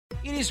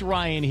It is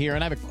Ryan here,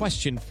 and I have a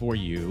question for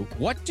you.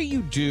 What do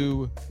you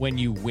do when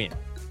you win?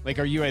 Like,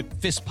 are you a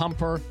fist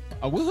pumper,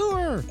 a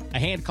woohooer, a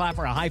hand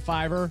clapper, a high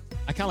fiver?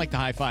 I kind of like the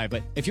high five,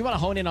 but if you want to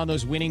hone in on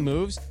those winning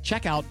moves,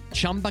 check out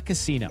Chumba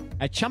Casino.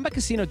 At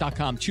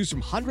ChumbaCasino.com, choose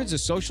from hundreds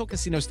of social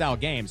casino-style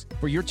games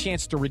for your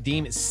chance to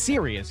redeem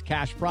serious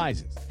cash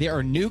prizes. There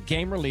are new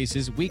game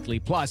releases weekly,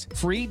 plus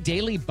free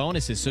daily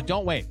bonuses. So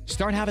don't wait.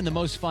 Start having the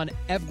most fun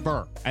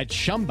ever at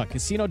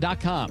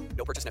ChumbaCasino.com.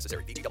 No purchase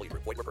necessary. VGW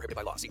Group. Void where prohibited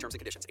by law. See terms and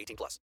conditions.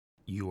 18+.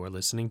 You are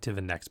listening to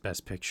the Next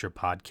Best Picture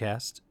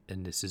podcast,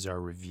 and this is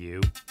our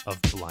review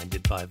of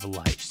Blinded by the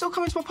Light. Still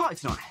coming to my party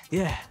tonight?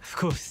 Yeah, of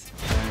course.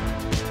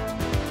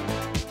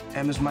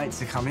 Emma's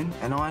mates are coming,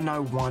 and I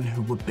know one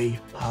who would be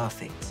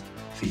perfect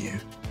for you.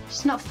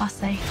 She's not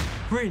fussy.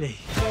 Really?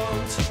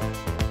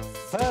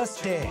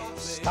 First day,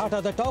 start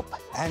at the top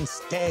and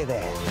stay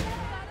there.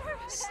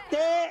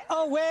 Stay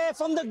away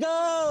from the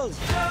girls!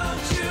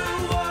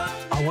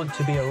 I want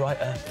to be a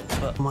writer,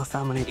 but my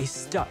family is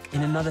stuck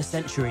in another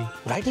century.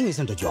 Writing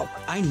isn't a job.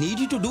 I need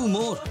you to do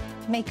more.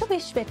 Make a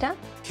wish, beta.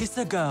 Kiss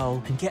a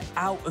girl and get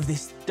out of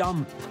this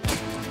dump.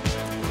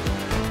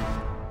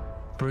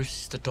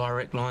 Bruce is the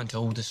direct line to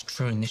all that's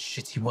true in this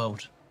shitty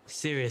world.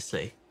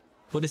 Seriously,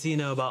 what does he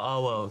know about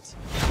our world?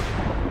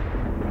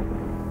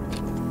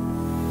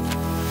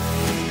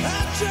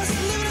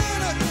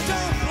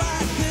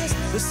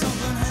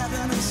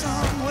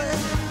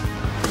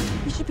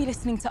 You should be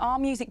listening to our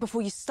music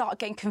before you start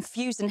getting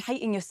confused and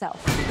hating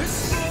yourself.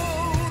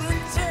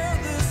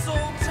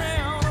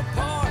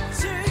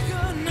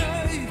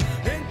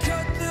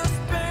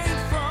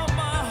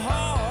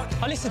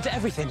 I listen to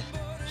everything.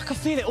 I can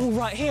feel it all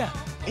right here.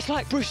 It's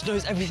like Bruce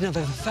knows everything I've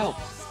ever felt,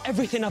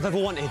 everything I've ever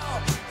wanted.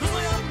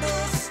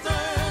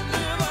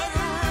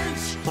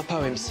 My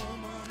poems,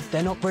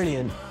 they're not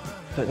brilliant,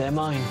 but they're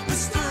mine.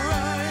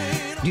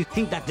 Do you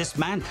think that this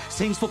man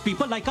sings for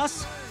people like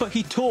us? But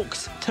he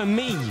talks to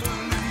me.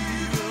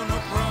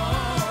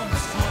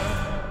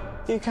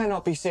 You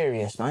cannot be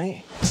serious,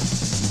 mate.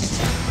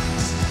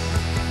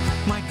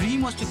 My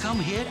dream was to come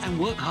here and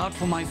work hard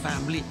for my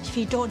family. If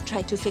you don't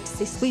try to fix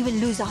this, we will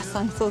lose our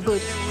son for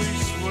good.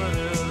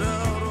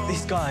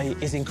 This guy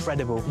is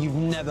incredible. You've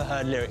never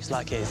heard lyrics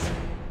like his.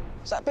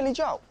 Is that Billy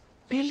Joel?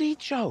 Billy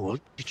Joel?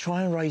 You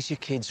try and raise your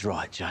kids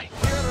right, Jay.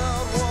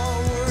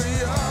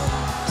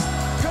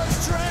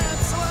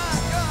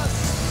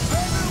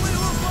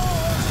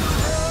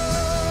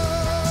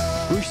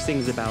 Bruce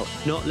sings about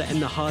not letting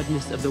the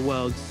hardness of the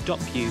world stop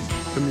you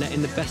from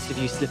letting the best of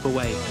you slip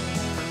away.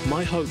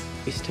 My hope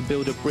is to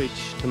build a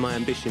bridge to my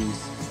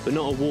ambitions, but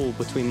not a wall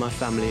between my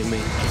family and me.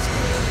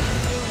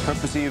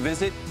 Purpose of your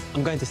visit?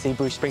 I'm going to see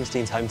Bruce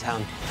Springsteen's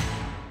hometown.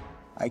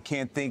 I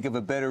can't think of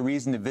a better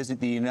reason to visit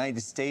the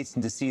United States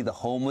than to see the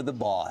home of the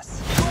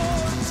boss.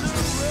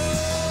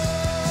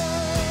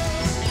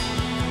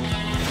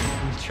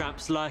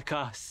 Traps like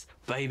us,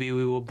 baby,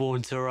 we were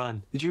born to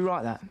run. Did you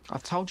write that?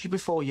 I've told you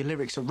before your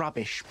lyrics are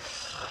rubbish.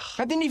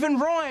 That didn't even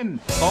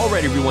rhyme. All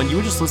right, everyone, you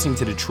were just listening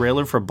to the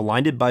trailer for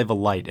Blinded by the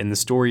Light, and the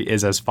story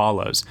is as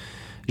follows.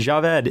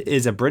 Javed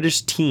is a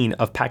British teen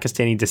of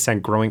Pakistani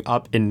descent growing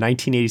up in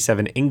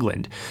 1987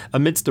 England.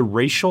 Amidst the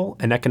racial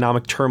and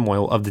economic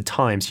turmoil of the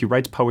times, he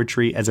writes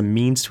poetry as a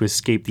means to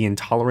escape the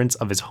intolerance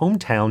of his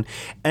hometown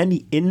and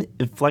the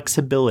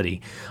inflexibility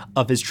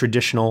of his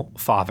traditional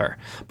father.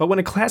 But when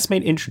a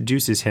classmate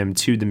introduces him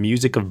to the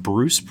music of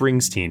Bruce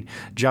Springsteen,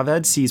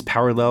 Javed sees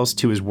parallels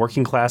to his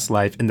working class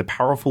life in the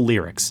powerful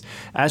lyrics.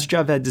 As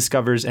Javed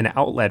discovers an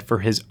outlet for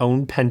his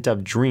own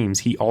pent-up dreams,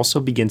 he also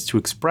begins to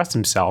express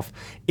himself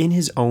in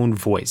his own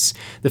voice.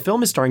 The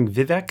film is starring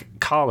Vivek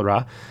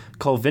Kalra,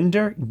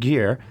 Kulvinder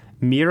Gir,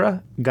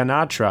 Meera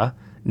Ganatra,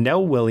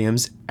 Nell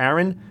Williams,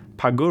 Aaron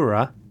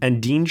Pagura,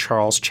 and Dean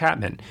Charles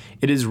Chapman.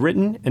 It is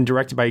written and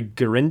directed by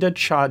Gurinder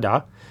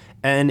Chadha,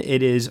 and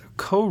it is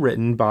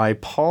co-written by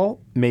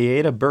Paul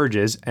Maeda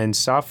Burgess and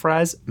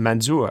Safraz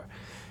Manzoor.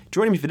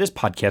 Joining me for this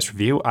podcast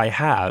review, I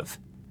have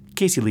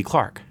Casey Lee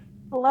Clark.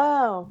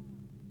 Hello.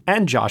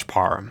 And Josh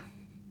Parham.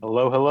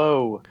 Hello,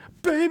 hello.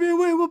 Baby,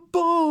 we were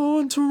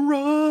born to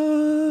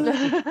run.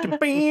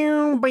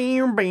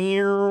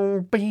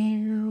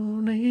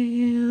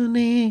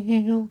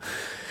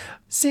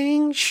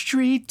 Sing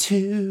Street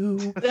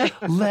 2.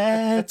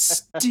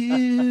 Let's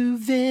do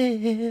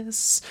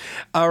this.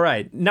 All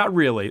right, not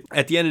really.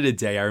 At the end of the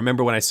day, I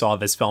remember when I saw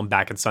this film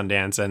back at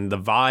Sundance, and the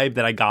vibe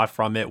that I got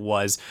from it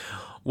was,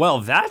 well,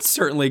 that's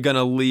certainly going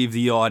to leave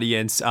the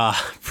audience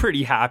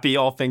pretty happy,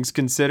 all things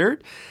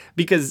considered,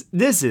 because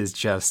this is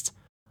just,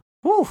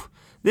 whew.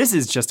 This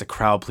is just a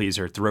crowd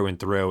pleaser through and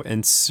through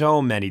in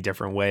so many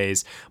different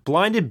ways.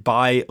 Blinded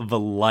by the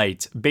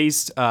Light,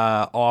 based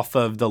off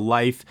of the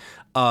life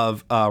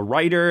of a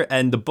writer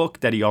and the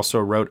book that he also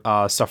wrote,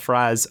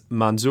 Safraz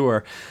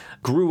Manzoor,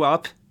 grew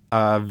up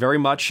very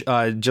much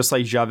just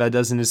like Javed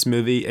does in this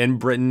movie, in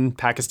Britain,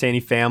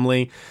 Pakistani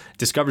family,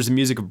 discovers the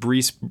music of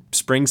Bruce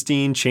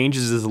Springsteen,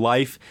 changes his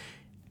life.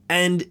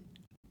 And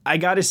I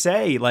gotta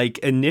say, like,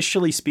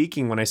 initially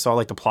speaking, when I saw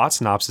like the plot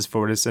synopsis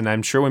for this, and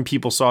I'm sure when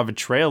people saw the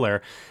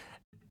trailer,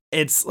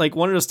 it's like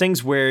one of those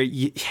things where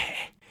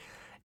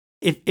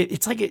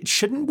it's like it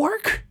shouldn't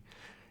work,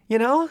 you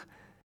know?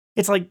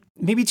 It's like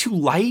maybe too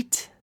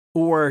light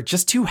or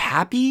just too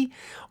happy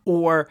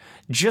or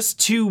just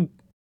too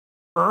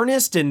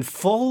earnest and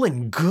full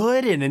and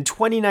good. And in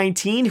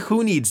 2019,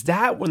 who needs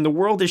that when the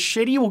world is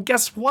shitty? Well,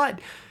 guess what?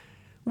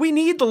 We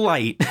need the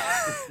light,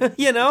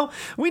 you know?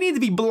 We need to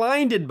be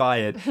blinded by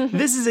it.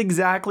 This is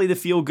exactly the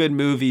feel-good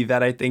movie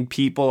that I think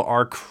people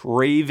are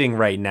craving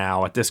right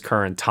now at this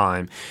current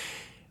time.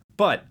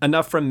 But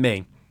enough from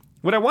me.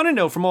 What I want to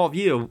know from all of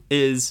you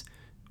is,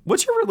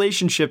 what's your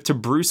relationship to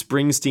Bruce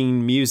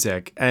Springsteen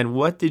music, and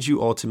what did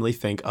you ultimately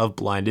think of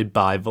Blinded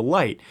by the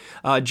Light?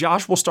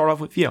 Josh, we'll start off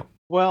with you.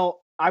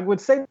 Well, I would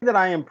say that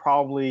I am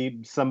probably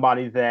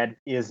somebody that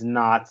is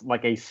not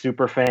like a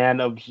super fan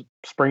of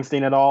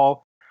Springsteen at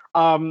all.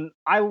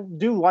 I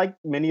do like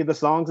many of the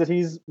songs that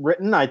he's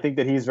written. I think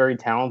that he's very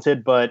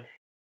talented, but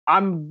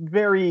I'm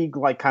very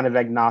like kind of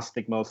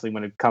agnostic mostly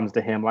when it comes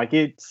to him. Like,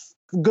 it's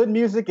good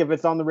music. If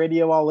it's on the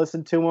radio, I'll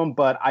listen to him,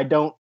 but I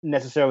don't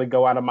necessarily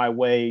go out of my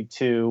way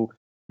to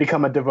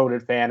become a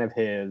devoted fan of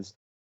his.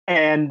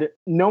 And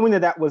knowing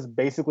that that was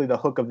basically the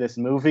hook of this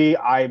movie,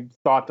 I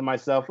thought to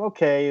myself,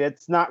 okay,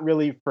 it's not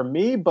really for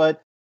me,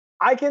 but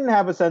I can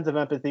have a sense of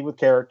empathy with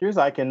characters.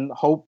 I can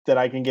hope that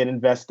I can get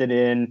invested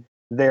in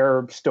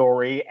their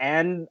story.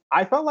 And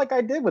I felt like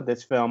I did with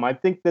this film. I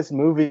think this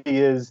movie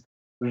is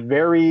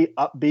very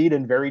upbeat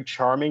and very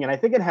charming. And I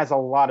think it has a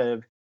lot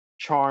of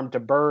charm to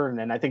burn.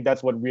 And I think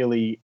that's what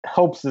really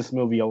helps this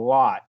movie a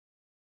lot.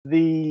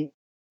 The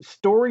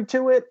story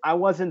to it, I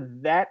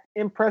wasn't that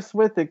impressed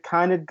with. It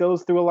kind of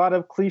goes through a lot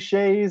of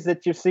cliches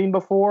that you've seen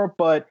before,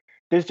 but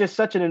there's just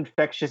such an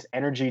infectious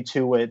energy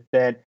to it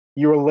that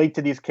you relate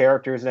to these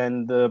characters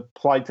and the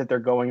plights that they're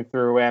going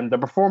through, and the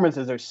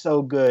performances are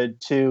so good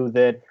too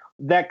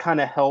that kind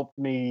of helped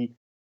me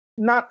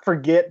not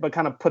forget, but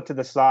kind of put to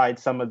the side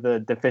some of the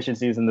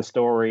deficiencies in the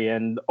story.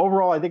 And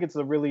overall, I think it's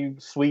a really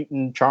sweet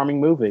and charming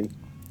movie.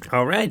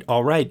 All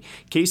right.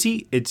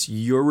 Casey, it's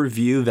your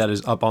review that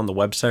is up on the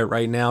website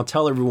right now.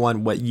 Tell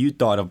everyone what you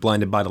thought of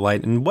Blinded by the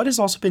Light, and what has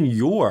also been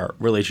your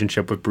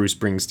relationship with Bruce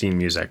Springsteen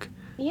music.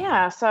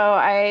 Yeah, so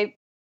I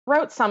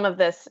wrote some of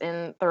this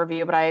in the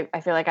review, but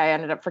I feel like I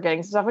ended up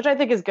forgetting some stuff, which I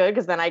think is good,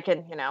 because then I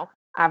can,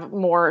 have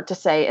more to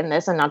say in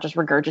this and not just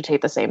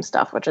regurgitate the same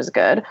stuff, which is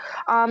good.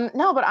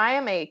 No, but I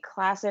am a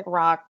classic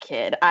rock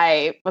kid.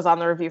 I was on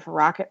the review for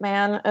Rocket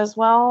Man as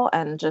well,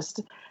 and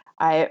just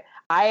I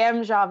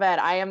am Javed.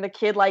 I am the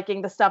kid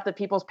liking the stuff that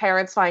people's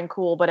parents find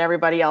cool, but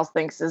everybody else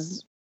thinks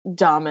is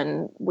dumb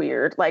and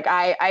weird. Like,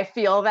 I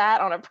feel that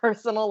on a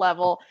personal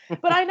level,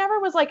 but I never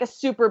was like a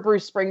super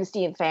Bruce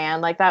Springsteen fan.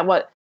 Like that,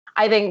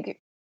 I think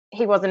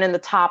he wasn't in the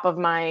top of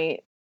my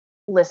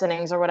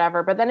listenings or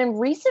whatever. But then in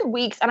recent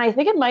weeks, and I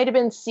think it might have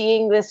been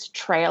seeing this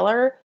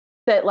trailer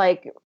that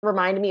like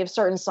reminded me of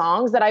certain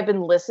songs that I've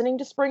been listening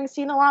to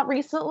Springsteen a lot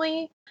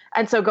recently.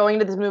 And so going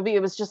to this movie,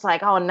 it was just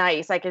like, oh,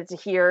 nice. I get to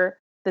hear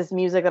this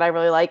music that I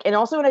really like. And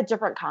also in a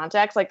different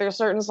context, like there's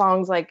certain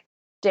songs like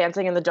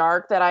Dancing in the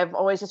Dark that I've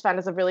always just found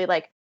as a really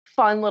like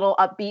fun little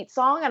upbeat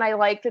song. And I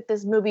like that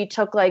this movie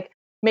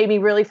made me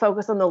really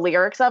focus on the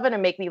lyrics of it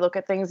and make me look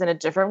at things in a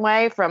different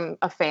way from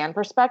a fan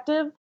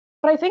perspective.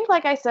 But I think,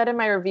 like I said in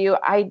my review,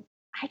 I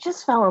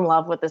just fell in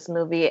love with this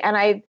movie,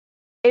 and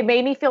it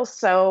made me feel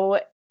so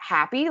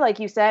happy, like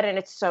you said, and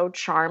it's so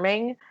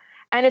charming.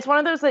 And it's one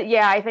of those that,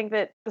 yeah, I think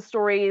that the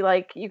story,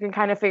 like, you can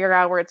kind of figure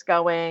out where it's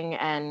going,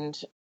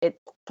 and it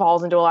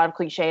falls into a lot of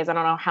cliches. I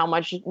don't know how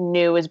much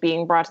new is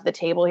being brought to the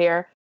table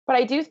here, but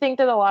I do think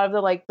that a lot of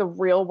the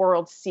real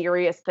world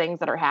serious things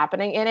that are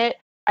happening in it,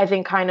 I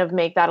think kind of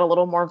make that a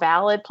little more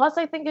valid. Plus,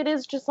 I think it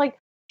is just like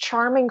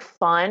charming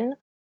fun.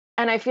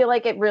 And I feel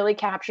like it really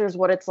captures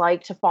what it's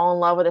like to fall in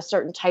love with a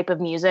certain type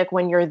of music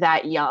when you're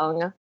that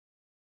young,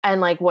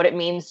 and like what it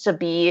means to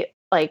be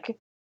like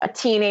a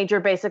teenager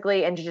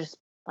basically, and to just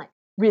like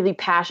really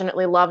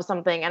passionately love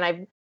something.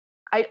 And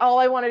all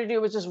I wanted to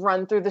do was just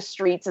run through the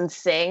streets and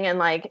sing and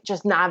like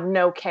just not have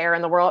no care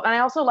in the world. And I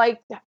also like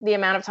the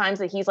amount of times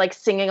that he's like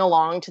singing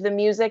along to the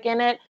music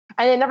in it.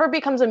 And it never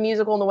becomes a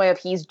musical in the way of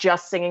he's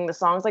just singing the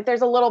songs. Like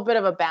there's a little bit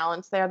of a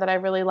balance there that I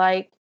really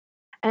like.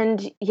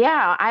 And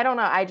yeah, I don't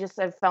know. I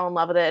fell in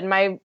love with it. And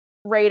my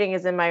rating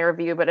is in my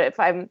review, but if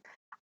I'm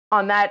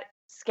on that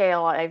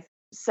scale, I've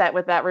set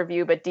with that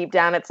review, but deep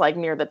down it's like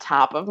near the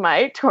top of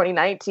my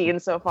 2019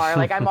 so far.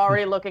 Like I'm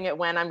already looking at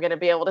when I'm going to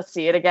be able to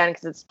see it again,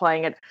 because it's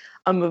playing at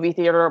a movie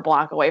theater a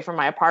block away from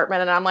my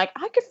apartment. And I'm like,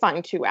 I could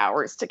find 2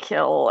 hours to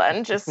kill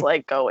and just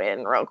like go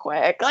in real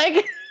quick.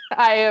 Like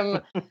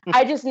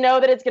I just know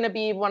that it's going to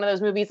be one of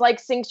those movies like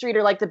Sing Street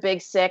or like The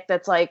Big Sick.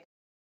 That's like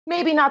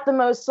maybe not the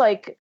most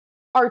like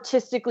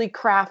artistically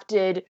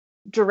crafted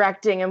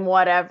directing and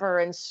whatever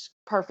and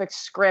perfect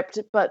script,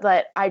 but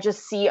that I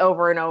just see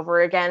over and over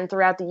again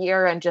throughout the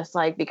year and just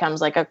like becomes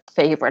like a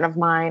favorite of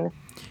mine.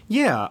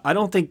 Yeah, I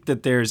don't think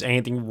that there's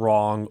anything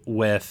wrong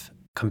with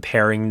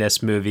comparing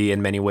this movie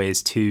in many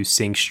ways to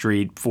Sing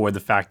Street for the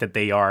fact that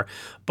they are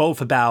both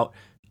about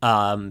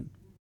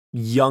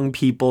young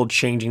people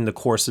changing the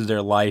course of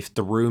their life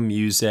through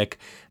music.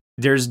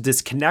 There's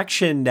this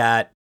connection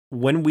that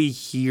when we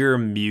hear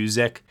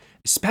music,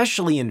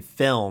 especially in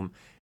film,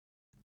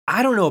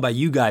 I don't know about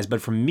you guys,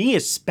 but for me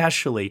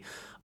especially,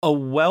 a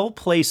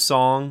well-placed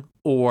song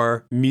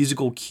or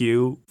musical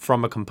cue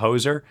from a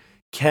composer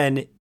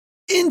can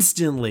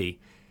instantly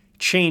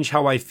change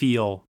how I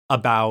feel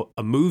about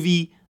a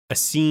movie, a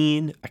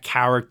scene, a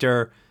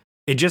character.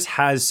 It just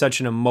has such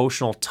an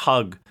emotional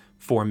tug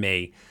for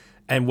me.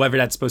 And whether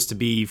that's supposed to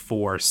be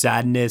for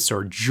sadness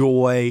or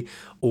joy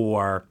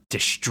or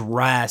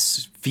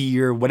distress,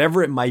 fear,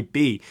 whatever it might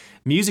be,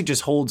 music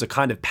just holds a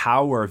kind of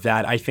power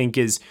that I think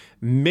is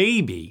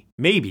maybe,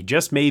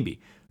 just maybe,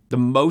 the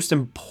most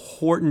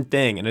important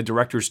thing in a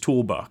director's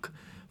toolbook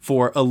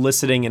for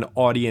eliciting an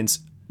audience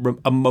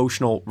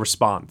emotional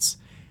response.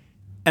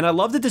 And I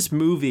love that this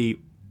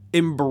movie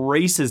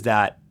embraces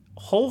that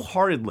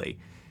wholeheartedly,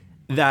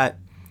 that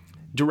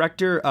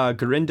director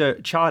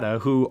Gurinder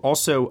Chadha, who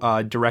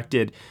also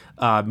directed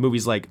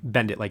movies like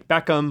Bend It Like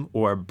Beckham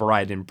or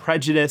Bride and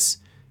Prejudice,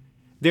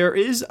 there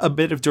is a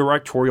bit of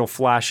directorial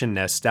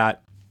flashiness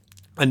that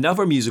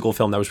another musical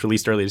film that was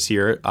released earlier this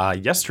year,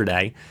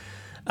 yesterday,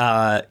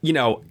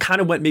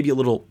 kind of went maybe a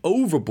little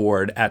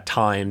overboard at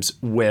times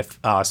with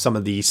some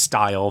of the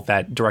style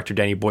that director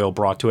Danny Boyle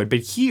brought to it. But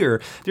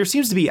here, there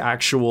seems to be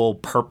actual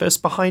purpose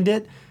behind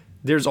it.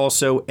 There's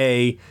also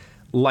a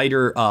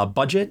lighter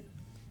budget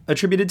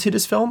attributed to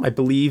this film. I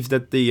believe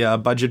that the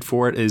budget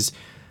for it is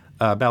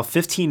about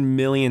 $15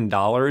 million,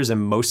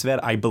 and most of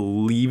that, I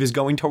believe, is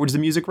going towards the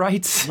music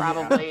rights.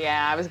 Probably,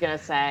 yeah, I was going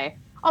to say.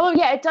 Although,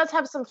 yeah, it does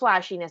have some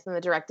flashiness in the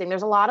directing.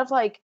 There's a lot of,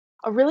 like,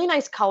 a really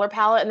nice color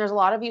palette, and there's a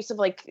lot of use of,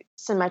 like,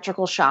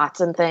 symmetrical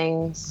shots and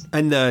things.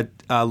 And the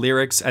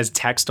lyrics as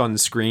text on the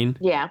screen.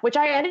 Yeah, which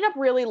I ended up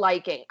really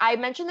liking. I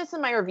mentioned this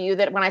in my review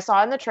that when I saw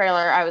it in the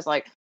trailer, I was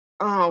like,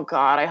 oh,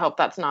 God, I hope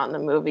that's not in the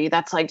movie.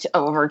 That's, like,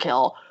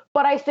 overkill.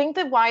 But I think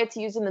that why it's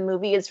used in the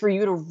movie is for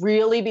you to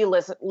really be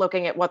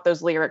looking at what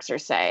those lyrics are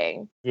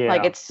saying. Yeah.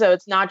 Like it's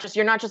not just,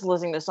 you're not just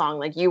listening to the song,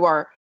 like you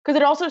are, because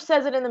it also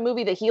says it in the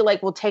movie that he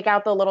like will take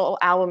out the little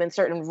album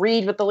insert and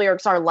read what the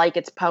lyrics are like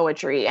it's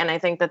poetry. And I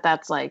think that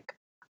that's like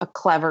a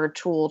clever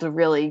tool to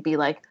really be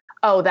like,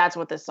 oh, that's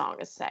what this song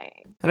is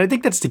saying. And I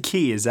think that's the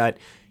key, is that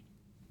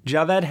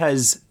Javed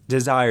has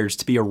desires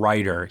to be a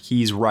writer.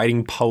 He's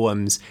writing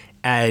poems,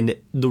 and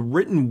the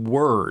written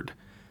word,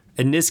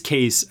 in this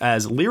case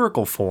as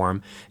lyrical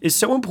form, is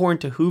so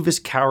important to who this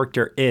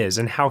character is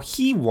and how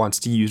he wants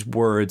to use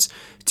words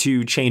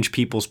to change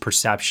people's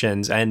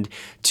perceptions and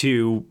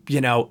to,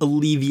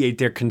 alleviate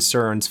their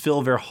concerns,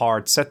 fill their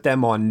hearts, set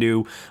them on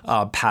new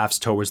paths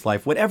towards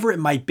life, whatever it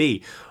might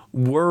be.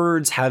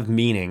 Words have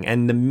meaning,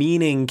 and the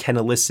meaning can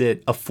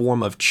elicit a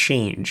form of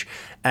change.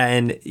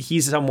 And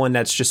he's someone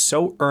that's just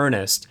so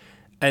earnest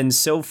and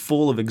so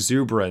full of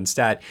exuberance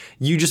that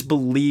you just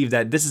believe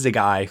that this is a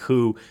guy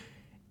who,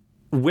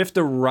 with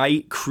the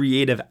right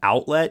creative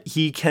outlet,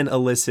 he can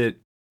elicit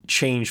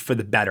change for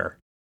the better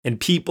in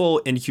people,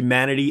 in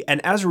humanity. And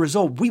as a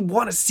result, we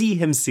want to see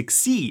him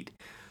succeed.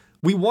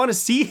 We want to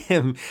see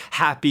him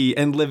happy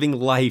and living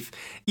life,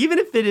 even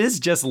if it is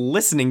just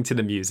listening to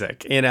the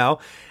music,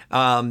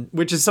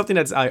 which is something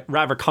that's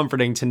rather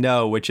comforting to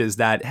know, which is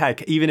that,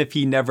 heck, even if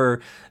he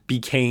never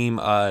became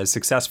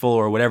successful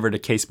or whatever the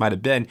case might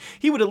have been,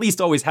 he would at least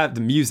always have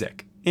the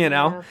music,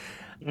 Yeah.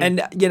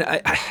 And,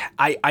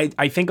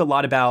 I think a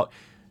lot about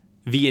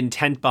the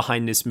intent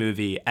behind this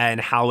movie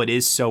and how it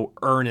is so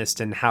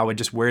earnest and how it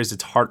just wears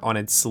its heart on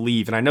its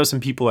sleeve. And I know some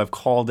people have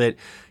called it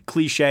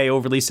cliche,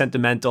 overly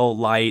sentimental,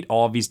 light,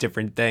 all of these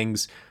different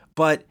things.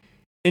 But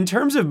in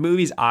terms of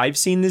movies I've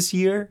seen this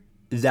year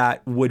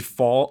that would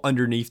fall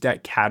underneath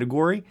that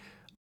category,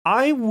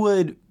 I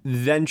would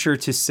venture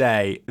to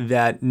say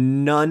that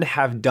none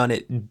have done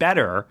it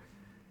better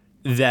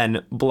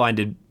than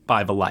Blinded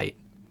by the Light.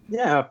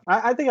 Yeah,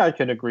 I think I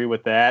can agree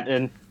with that.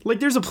 And like,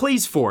 there's a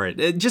place for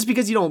it. Just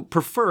because you don't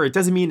prefer it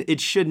doesn't mean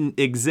it shouldn't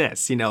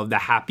exist. The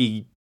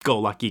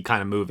happy-go-lucky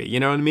kind of movie.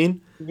 You know what I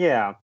mean?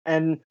 Yeah.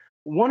 And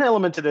one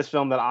element to this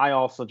film that I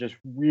also just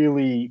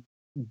really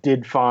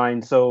did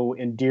find so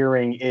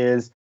endearing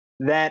is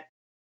that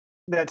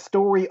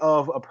story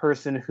of a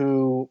person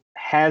who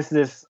has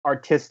this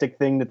artistic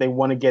thing that they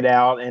want to get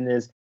out and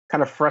is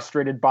kind of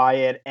frustrated by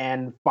it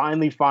and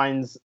finally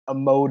finds a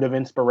mode of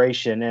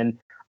inspiration. And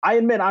I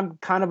admit I'm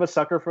kind of a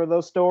sucker for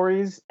those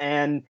stories,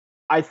 and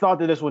I thought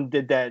that this one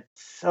did that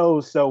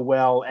so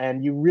well,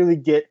 and you really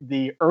get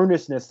the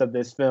earnestness of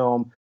this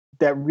film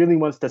that really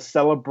wants to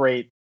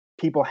celebrate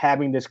people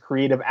having this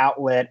creative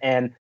outlet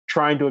and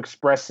trying to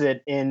express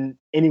it in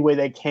any way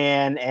they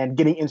can and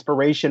getting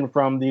inspiration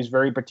from these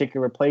very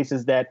particular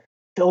places that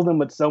fill them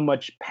with so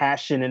much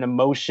passion and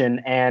emotion.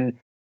 And,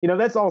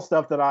 that's all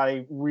stuff that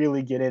I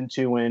really get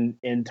into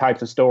in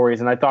types of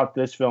stories, and I thought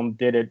this film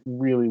did it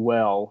really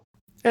well.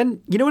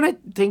 And what I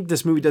think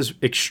this movie does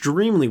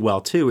extremely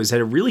well, too, is that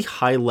it really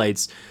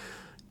highlights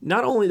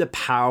not only the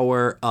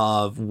power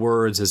of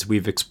words, as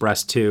we've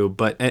expressed, too,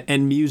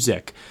 and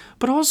music,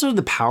 but also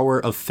the power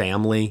of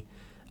family,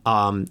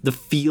 the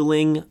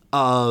feeling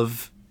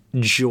of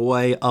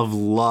joy, of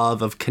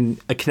love, of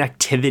a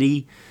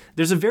connectivity.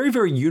 There's a very,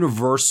 very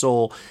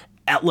universal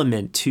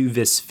element to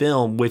this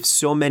film with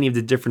so many of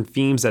the different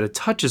themes that it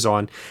touches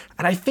on.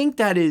 And I think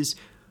that is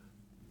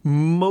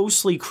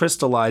mostly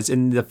crystallized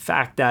in the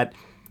fact that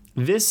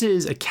this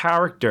is a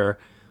character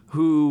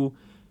who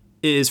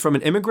is from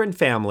an immigrant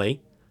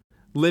family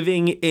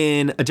living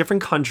in a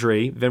different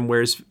country than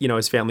where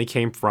his family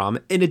came from,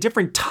 in a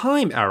different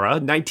time era,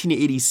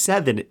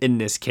 1987 in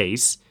this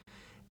case.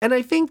 And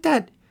I think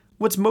that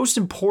what's most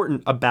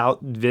important about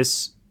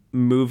this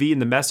movie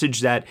and the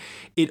message that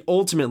it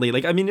ultimately,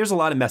 there's a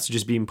lot of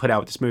messages being put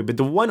out with this movie, but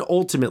the one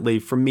ultimately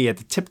for me at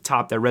the tip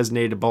top that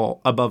resonated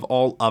above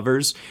all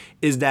others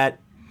is that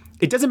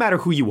it doesn't matter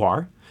who you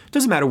are. It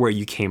doesn't matter where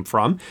you came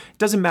from. It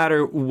doesn't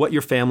matter what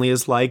your family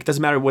is like. It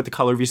doesn't matter what the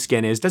color of your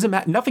skin is.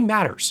 Nothing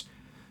matters.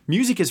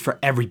 Music is for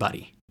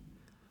everybody.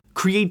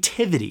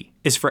 Creativity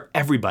is for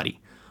everybody.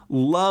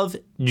 Love,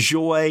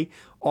 joy,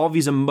 all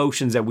these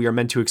emotions that we are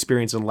meant to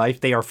experience in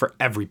life, they are for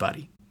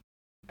everybody.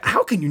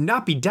 How can you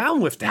not be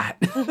down with that?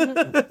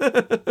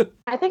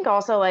 I think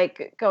also,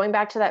 like, going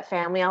back to that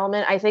family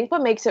element, I think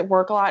what makes it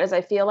work a lot is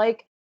I feel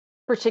like,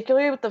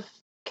 particularly with the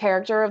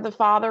character of the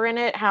father in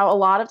it, how a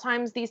lot of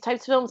times these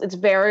types of films, it's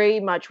very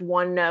much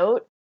one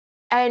note.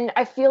 And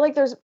I feel like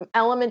there's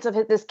elements of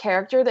this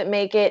character that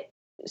make it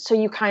so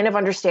you kind of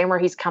understand where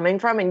he's coming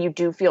from and you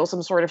do feel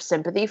some sort of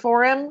sympathy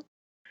for him.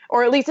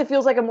 Or at least it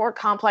feels like a more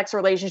complex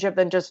relationship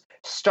than just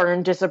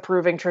stern,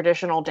 disapproving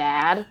traditional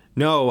dad.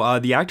 No,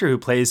 the actor who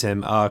plays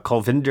him,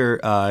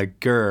 Kulvinder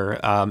Gur,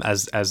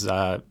 as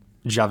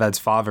Javed's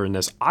father in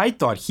this, I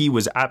thought he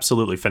was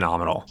absolutely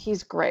phenomenal.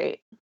 He's great.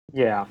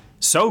 Yeah.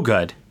 So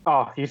good.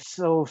 Oh, he's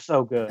so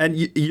good. And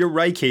you're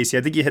right, Casey.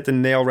 I think you hit the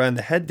nail right on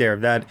the head there,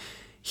 that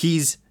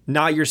he's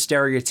not your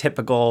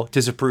stereotypical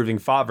disapproving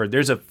father.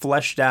 There's a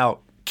fleshed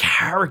out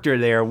character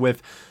there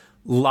with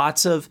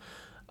lots of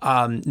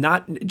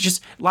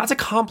lots of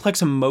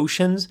complex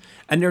emotions,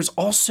 and there's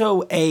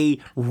also a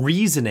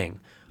reasoning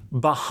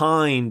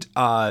behind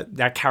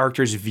that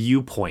character's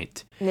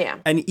viewpoint. Yeah.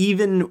 And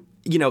even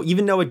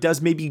though it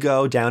does maybe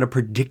go down a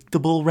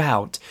predictable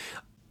route,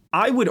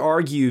 I would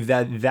argue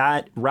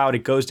that route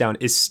it goes down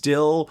is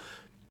still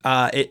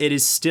it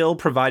is still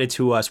provided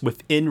to us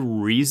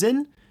within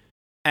reason.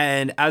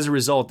 And as a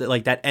result,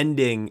 that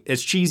ending,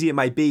 as cheesy it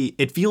might be,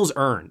 it feels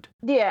earned.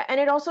 Yeah, and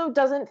it also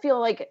doesn't feel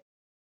like,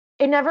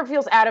 it never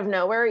feels out of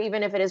nowhere,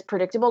 even if it is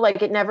predictable.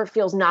 Like, it never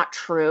feels not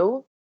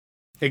true.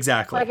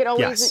 Exactly. Like, it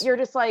always, yes. You're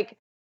just like,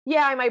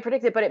 yeah, I might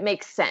predict it, but it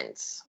makes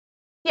sense.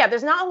 Yeah,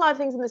 there's not a lot of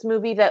things in this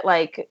movie that,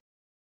 like,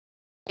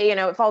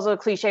 it follows a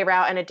cliche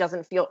route and it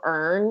doesn't feel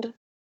earned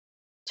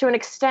to an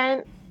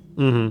extent.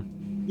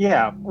 Mm-hmm.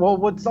 Yeah, well,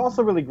 what's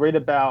also really great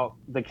about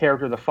the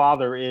character of the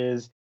father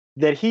is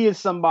that he is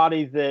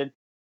somebody that,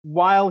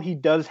 while he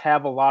does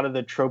have a lot of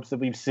the tropes that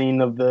we've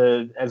seen of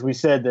as we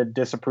said, the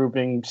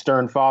disapproving,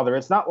 stern father,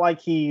 it's not like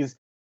he's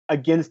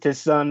against his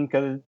son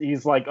because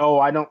he's like, oh,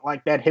 I don't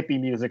like that hippie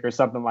music or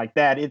something like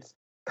that. It's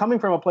coming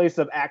from a place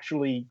of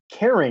actually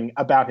caring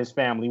about his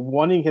family,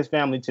 wanting his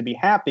family to be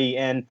happy,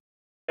 and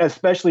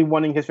especially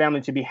wanting his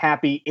family to be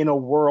happy in a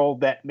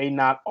world that may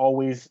not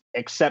always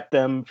accept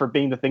them for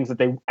being the things that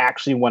they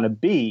actually want to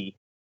be.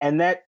 And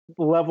that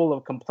level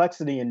of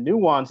complexity and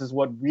nuance is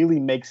what really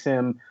makes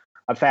him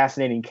a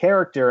fascinating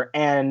character.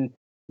 And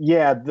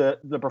yeah,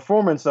 the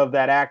performance of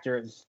that actor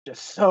is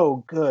just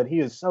so good. He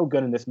is so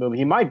good in this movie.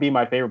 He might be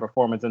my favorite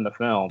performance in the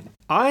film.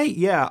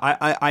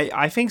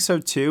 I think so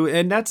too.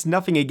 And that's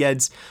nothing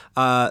against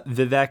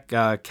Vivek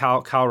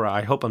Kalra.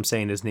 I hope I'm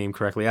saying his name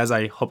correctly, as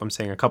I hope I'm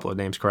saying a couple of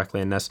names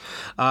correctly in this.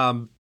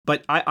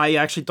 But I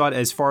actually thought,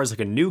 as far as like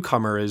a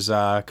newcomer is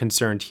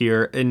concerned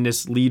here in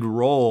this lead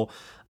role,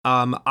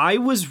 I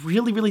was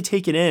really, really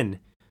taken in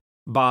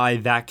by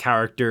that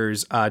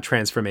character's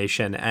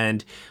transformation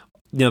and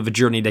the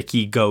journey that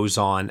he goes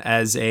on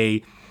as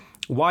a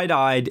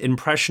wide-eyed,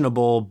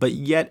 impressionable, but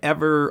yet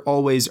ever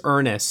always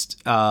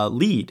earnest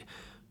lead.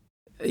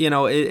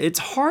 It's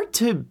hard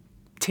to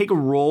take a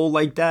role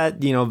like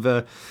that,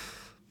 the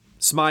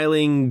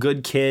smiling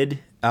good kid,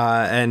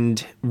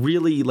 and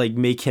really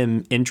make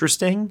him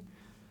interesting.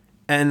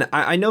 And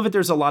I know that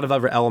there's a lot of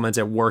other elements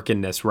at work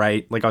in this,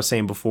 right? Like I was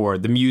saying before,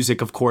 the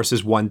music, of course,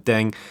 is one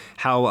thing.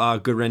 How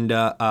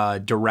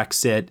Gorinda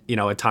directs it,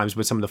 at times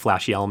with some of the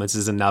flashy elements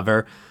is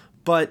another.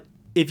 But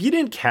if you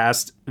didn't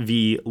cast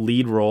the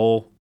lead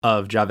role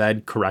of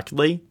Javed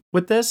correctly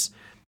with this,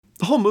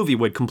 the whole movie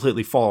would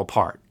completely fall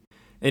apart.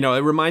 It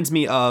reminds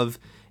me of,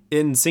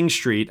 in Sing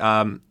Street,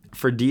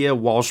 Ferdia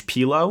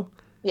Walsh-Pilo.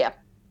 Yeah.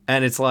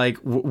 And it's like,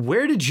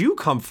 where did you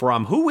come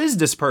from? Who is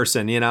this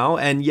person,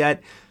 And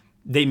yet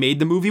they made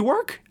the movie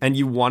work, and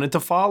you wanted to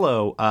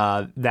follow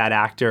that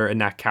actor and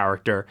that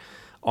character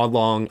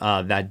along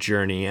that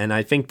journey. And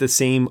I think the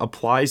same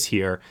applies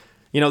here.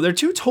 They're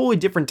two totally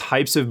different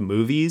types of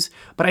movies,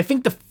 but I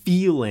think the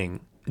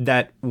feeling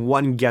that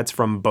one gets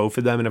from both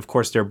of them, and of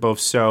course they're both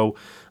so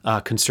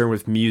concerned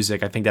with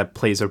music, I think that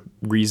plays a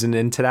reason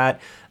into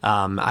that.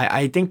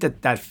 I think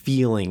that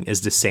feeling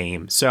is the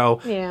same.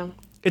 So yeah.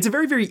 It's a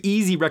very, very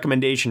easy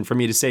recommendation for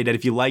me to say that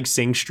if you like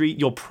Sing Street,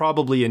 you'll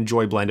probably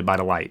enjoy Blinded by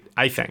the Light,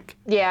 I think.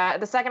 Yeah,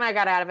 the second I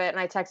got out of it and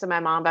I texted my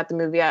mom about the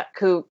movie,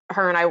 her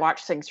and I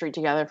watched Sing Street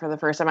together for the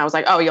first time, I was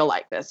like, oh, you'll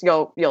like this.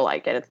 You'll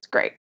like it. It's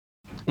great.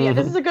 Yeah,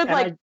 this is a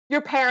good, your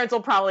parents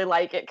will probably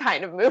like it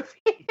kind of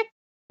movie.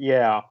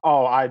 Yeah.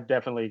 Oh, I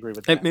definitely agree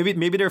with that. And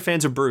maybe they're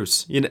fans of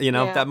Bruce. You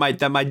know, yeah.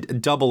 that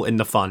might double in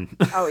the fun.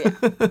 Oh,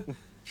 yeah.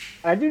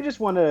 I do just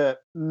want to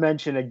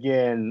mention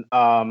again,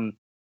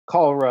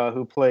 Kalra,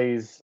 who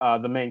plays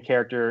the main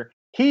character,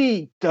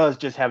 he does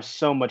just have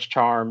so much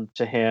charm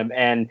to him.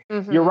 And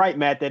you're right,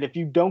 Matt, that if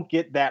you don't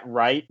get that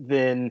right,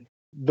 then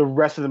the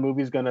rest of the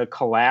movie is going to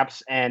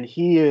collapse. And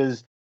he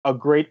is a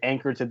great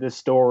anchor to this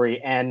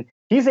story. And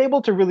he's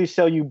able to really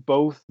sell you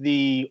both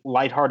the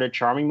lighthearted,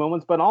 charming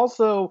moments, but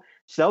also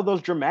sell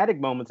those dramatic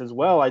moments as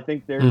well. I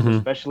think there's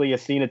especially a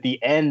scene at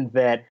the end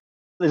that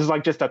is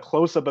like just a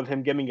close-up of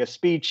him giving a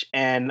speech,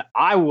 and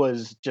I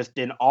was just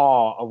in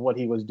awe of what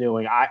he was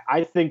doing.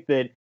 I think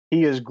that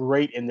he is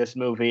great in this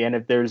movie, and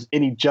if there's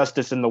any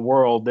justice in the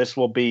world, this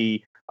will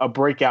be a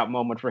breakout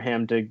moment for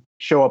him to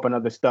show up in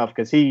other stuff,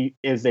 because he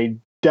is a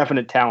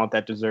definite talent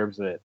that deserves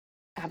it.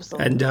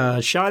 Absolutely.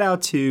 And shout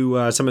out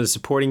to some of the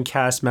supporting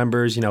cast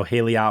members,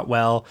 Haley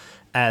Atwell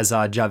as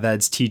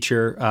Javed's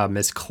teacher,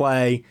 Miss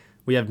Clay.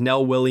 We have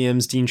Nell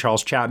Williams, Dean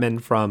Charles Chapman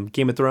from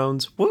Game of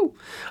Thrones,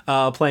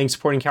 playing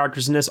supporting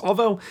characters in this.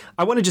 Although,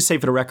 I want to just say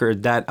for the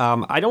record that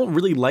I don't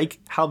really like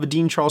how the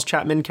Dean Charles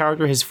Chapman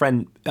character, his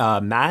friend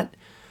Matt,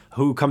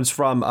 who comes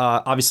from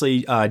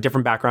obviously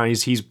different background.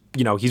 He's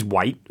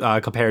white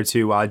compared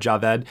to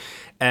Javed,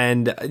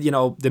 and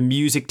the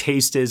music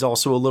taste is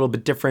also a little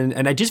bit different.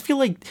 And I just feel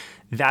like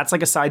that's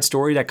like a side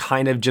story that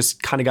kind of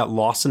got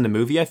lost in the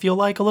movie. I feel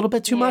like a little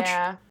bit too much.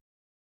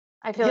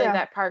 I feel like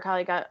that part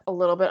probably got a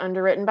little bit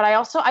underwritten, but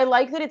I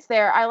like that it's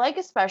there. I like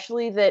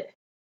especially that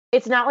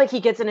it's not like he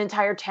gets an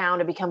entire town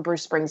to become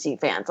Bruce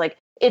Springsteen fans. Like,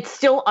 it's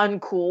still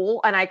uncool,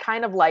 and I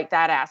kind of like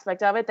that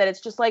aspect of it, that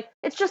it's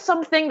just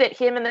something that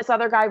him and this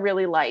other guy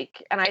really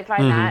like, and I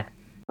find that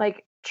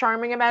like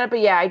charming about it.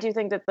 But yeah, I do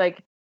think that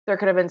like there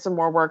could have been some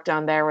more work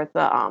done there with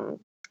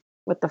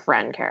the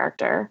friend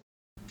character.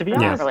 To be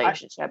honest,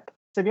 relationship.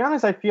 To be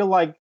honest, I feel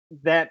like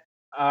that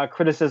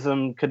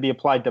criticism could be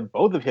applied to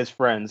both of his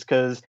friends,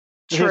 because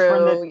his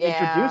friend that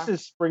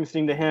introduces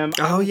Springsteen to him.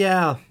 Oh,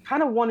 yeah.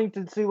 Kind of wanting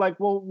to see, like,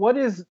 well, what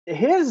is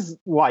his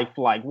life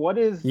like? What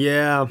is his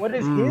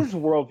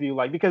worldview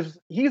like? Because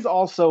he's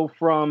also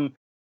from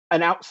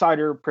an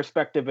outsider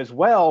perspective as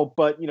well,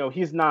 but,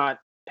 he's not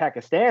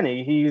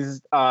Pakistani.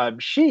 He's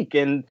Sikh,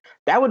 and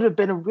that would have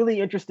been a really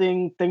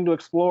interesting thing to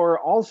explore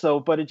also,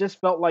 but it just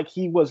felt like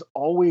he was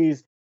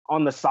always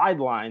on the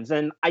sidelines.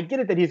 And I get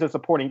it that he's a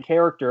supporting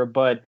character,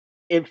 but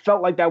it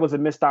felt like that was a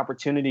missed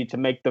opportunity to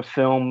make the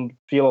film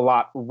feel a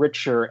lot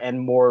richer and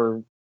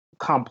more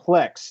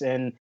complex.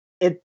 And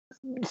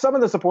some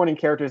of the supporting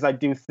characters, I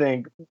do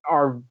think,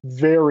 are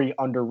very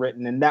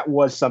underwritten. And that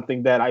was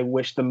something that I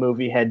wish the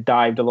movie had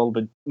dived a little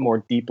bit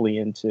more deeply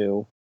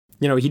into.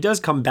 He does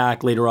come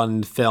back later on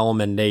in the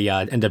film, and they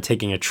end up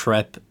taking a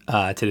trip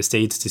to the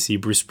States to see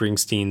Bruce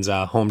Springsteen's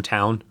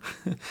hometown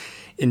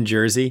in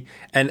Jersey.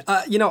 And,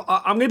 I'm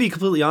going to be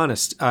completely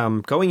honest.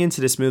 Going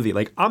into this movie,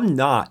 like, I'm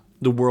not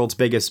the world's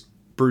biggest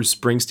Bruce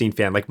Springsteen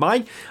fan. Like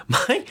my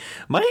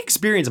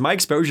experience, my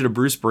exposure to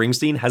Bruce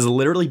Springsteen has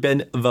literally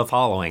been the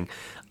following.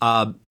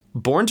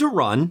 Born to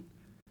Run,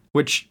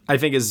 which I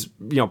think is,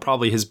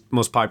 probably his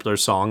most popular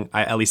song.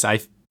 At least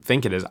I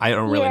think it is. I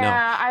don't really know.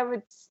 Yeah, I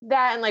would,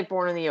 that and like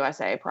Born in the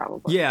USA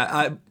probably.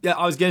 Yeah,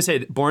 I was going to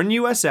say Born in the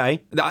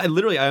USA.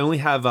 I only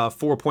have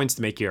 4 points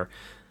to make here.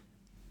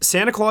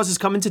 Santa Claus is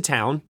Coming to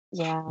Town.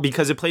 Yeah.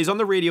 Because it plays on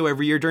the radio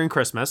every year during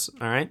Christmas.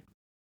 All right.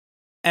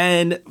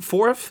 And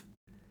fourth,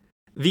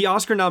 the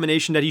Oscar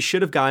nomination that he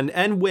should have gotten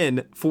and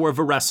win for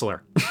The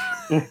Wrestler.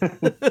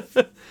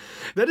 That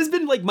has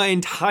been like my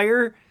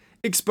entire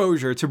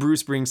exposure to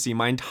Bruce Springsteen,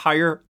 my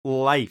entire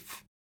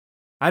life.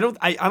 I don't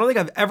think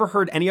I've ever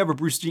heard any other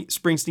Bruce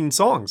Springsteen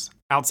songs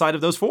outside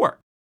of those four.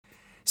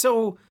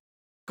 So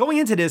going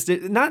into this,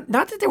 not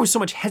that there was so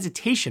much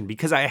hesitation,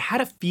 because I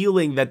had a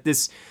feeling that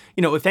this,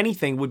 if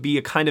anything, would be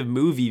a kind of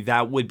movie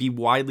that would be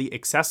widely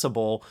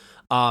accessible,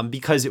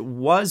 because it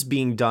was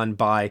being done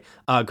by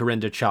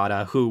Gurinder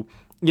Chadha, who,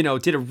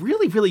 did a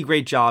really, really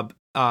great job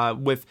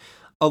with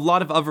a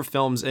lot of other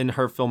films in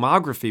her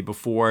filmography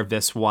before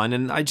this one.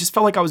 And I just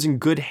felt like I was in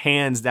good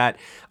hands that,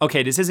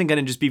 okay, this isn't going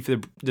to just be for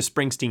the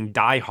Springsteen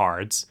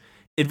diehards.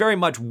 It very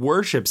much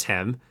worships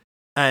him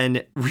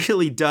and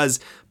really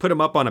does put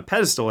him up on a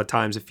pedestal at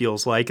times, it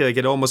feels like. Like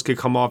it almost could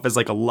come off as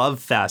like a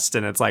love fest,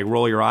 and it's like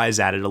roll your eyes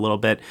at it a little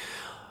bit.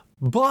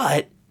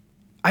 But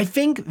I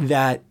think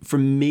that for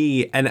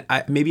me, and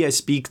maybe I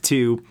speak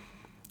to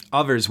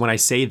others when I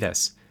say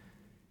this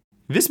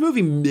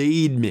movie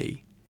made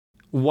me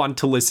want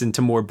to listen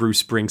to more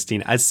Bruce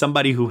Springsteen as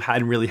somebody who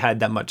hadn't really had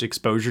that much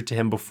exposure to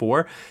him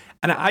before.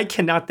 And I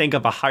cannot think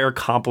of a higher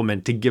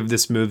compliment to give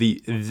this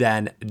movie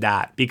than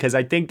that, because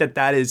I think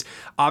that is,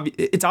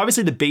 it's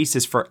obviously the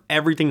basis for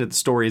everything that the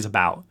story is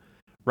about,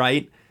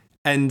 right?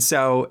 And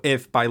so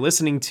if by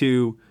listening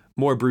to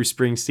more Bruce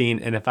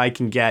Springsteen, and if I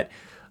can get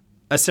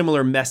a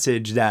similar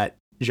message that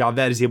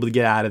Javed is able to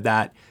get out of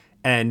that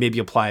and maybe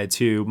apply it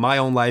to my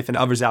own life, and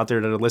others out there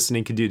that are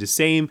listening can do the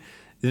same,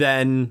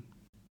 then,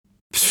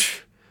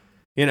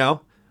 you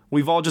know,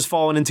 we've all just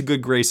fallen into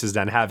good graces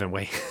then, haven't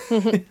we?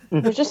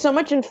 There's just so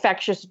much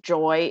infectious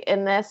joy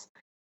in this.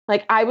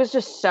 Like, I was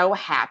just so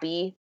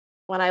happy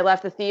when I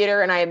left the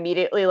theater, and I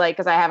immediately, like,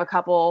 because I have a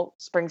couple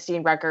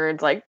Springsteen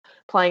records, like,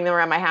 playing them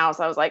around my house.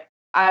 I was like,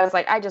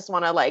 I just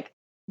want to, like,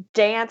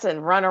 dance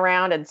and run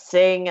around and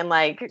sing, and,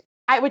 like,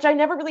 which I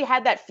never really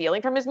had that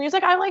feeling from his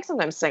music. I, like,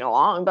 sometimes sing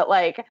along, but,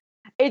 like,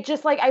 it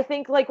just, like, I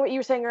think, like, what you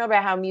were saying earlier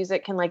about how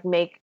music can, like,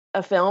 make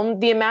a film,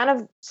 the amount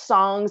of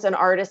songs and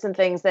artists and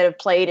things that have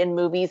played in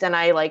movies, and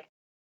I, like,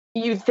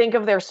 you think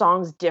of their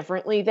songs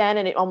differently then,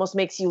 and it almost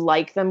makes you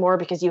like them more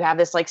because you have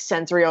this, like,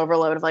 sensory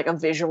overload of, like, a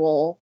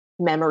visual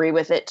memory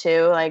with it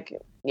too. Like,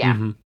 yeah.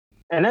 Mm-hmm.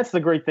 And that's the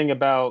great thing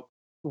about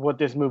what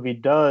this movie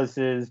does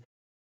is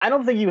I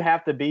don't think you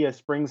have to be a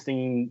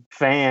Springsteen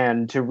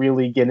fan to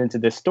really get into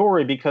this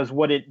story, because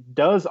what it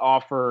does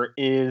offer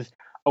is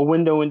a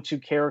window into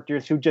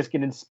characters who just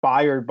get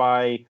inspired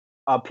by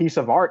a piece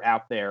of art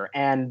out there.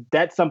 And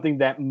that's something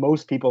that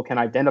most people can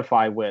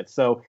identify with.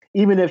 So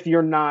even if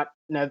you're not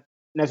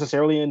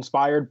necessarily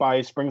inspired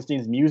by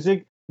Springsteen's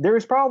music, there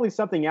is probably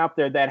something out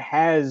there that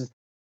has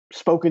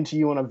spoken to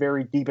you in a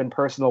very deep and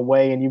personal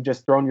way, and you've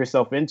just thrown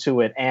yourself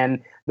into it.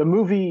 And the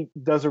movie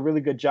does a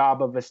really good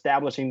job of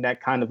establishing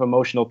that kind of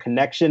emotional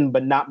connection,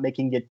 but not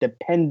making it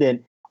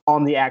dependent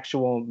on the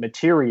actual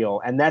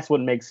material. And that's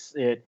what makes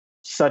it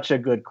such a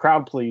good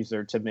crowd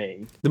pleaser to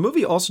me. The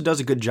movie also does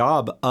a good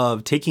job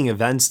of taking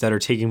events that are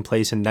taking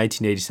place in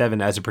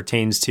 1987 as it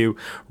pertains to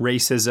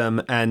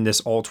racism and this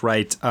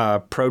alt-right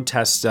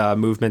protest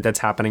movement that's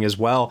happening as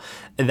well,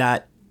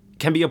 that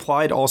can be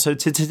applied also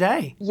to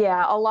today.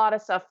 Yeah, a lot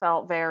of stuff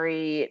felt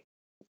very,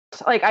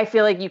 like, I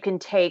feel like you can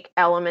take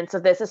elements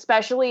of this,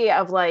 especially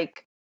of,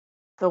 like,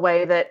 the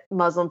way that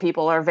Muslim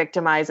people are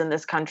victimized in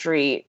this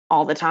country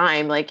all the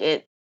time, like,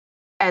 it,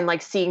 and,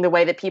 like, seeing the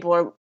way that people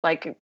are,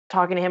 like,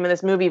 talking to him in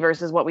this movie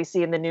versus what we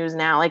see in the news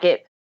now. Like,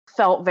 it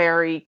felt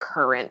very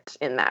current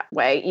in that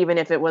way, even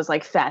if it was,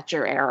 like,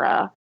 Thatcher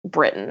era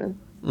Britain.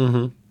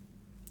 Mm-hmm.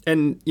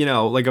 And, you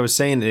know, like I was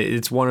saying,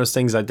 it's one of those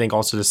things I think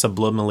also that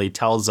subliminally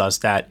tells us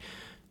that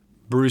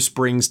Bruce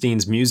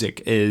Springsteen's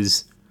music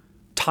is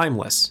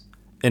timeless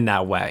in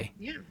that way.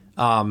 Yeah.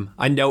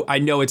 I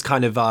know it's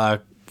kind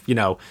of, you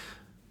know,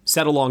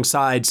 set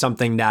alongside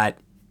something that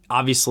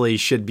obviously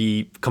should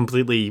be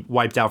completely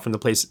wiped out from the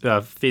face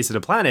of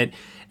the planet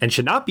and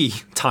should not be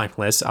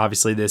timeless.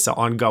 Obviously, this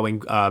ongoing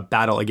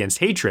battle against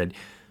hatred.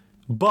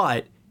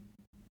 But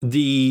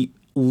the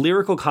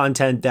lyrical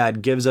content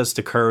that gives us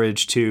the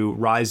courage to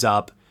rise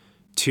up,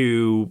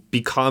 to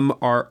become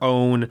our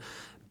own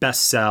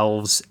best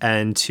selves,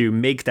 and to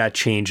make that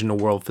change in the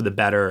world for the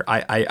better,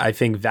 I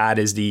think that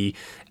is the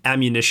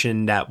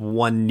ammunition that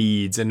one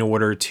needs in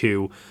order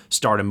to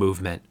start a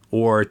movement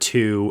or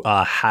to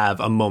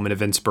have a moment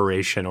of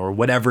inspiration or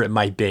whatever it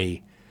might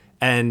be.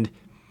 And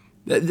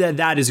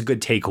that is a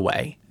good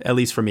takeaway, at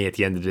least for me at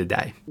the end of the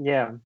day.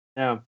 Yeah.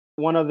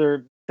 One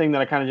other thing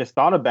that I kind of just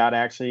thought about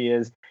actually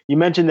is you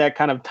mentioned that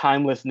kind of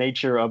timeless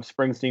nature of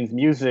Springsteen's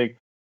music.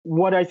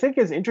 What I think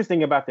is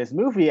interesting about this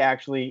movie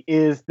actually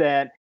is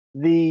that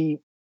the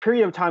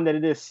period of time that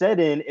it is set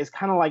in is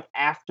kind of like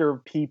after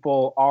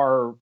people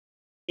are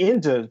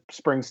into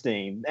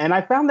Springsteen. And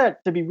I found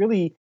that to be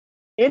really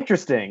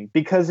interesting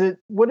because it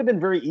would have been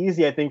very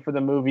easy, I think, for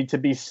the movie to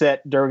be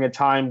set during a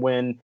time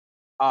when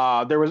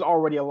there was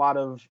already a lot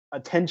of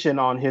attention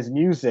on his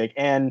music.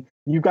 And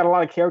you've got a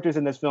lot of characters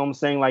in this film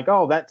saying like,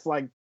 oh, that's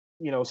like,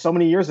 you know, so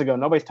many years ago,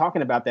 nobody's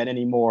talking about that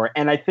anymore.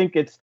 And I think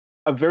it's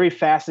a very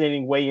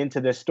fascinating way into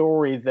this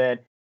story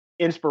that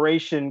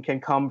inspiration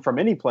can come from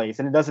any place.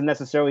 And it doesn't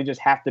necessarily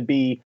just have to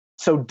be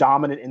so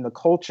dominant in the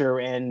culture,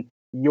 and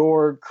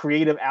your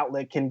creative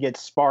outlet can get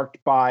sparked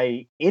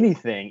by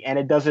anything. And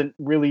it doesn't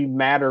really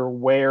matter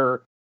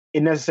where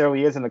it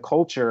necessarily is in the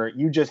culture.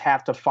 You just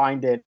have to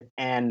find it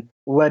and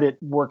let it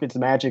work its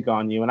magic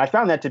on you. And I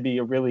found that to be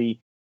a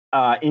really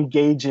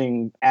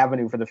engaging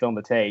avenue for the film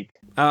to take.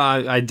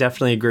 I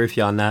definitely agree with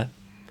you on that.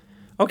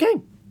 Okay,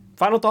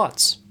 final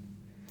thoughts.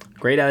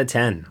 Grade out of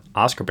 10,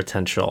 Oscar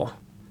potential.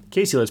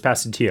 Casey, let's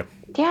pass it to you.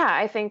 Yeah,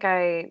 I think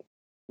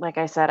like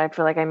I said, I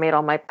feel like I made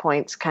all my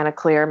points kind of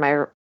clear in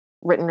my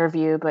written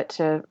review, but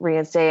to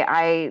reinstate,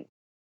 I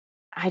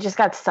just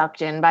got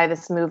sucked in by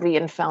this movie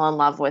and fell in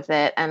love with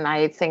it. And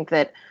I think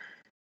that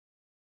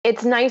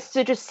it's nice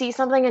to just see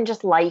something and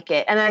just like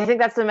it. And I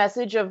think that's the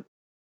message of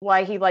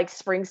why he likes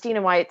Springsteen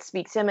and why it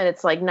speaks to him. And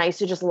it's like nice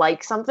to just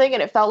like something.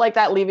 And it felt like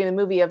that leaving the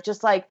movie of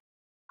just like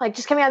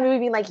just coming out of the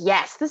movie being like,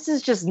 yes, this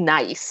is just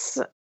nice.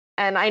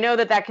 And I know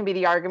that can be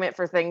the argument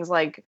for things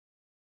like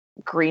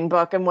Green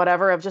Book and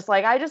whatever of just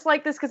like, I just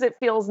like this because it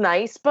feels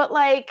nice. But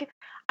like,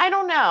 I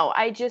don't know.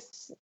 I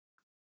just,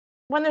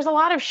 when there's a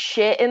lot of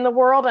shit in the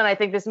world, and I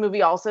think this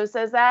movie also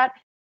says that,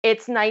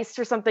 it's nice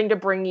for something to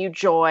bring you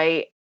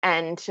joy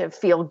and to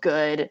feel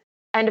good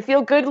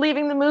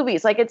leaving the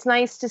movies. Like, it's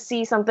nice to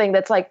see something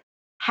that's like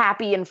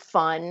happy and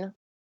fun,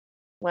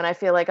 when I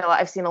feel like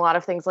I've seen a lot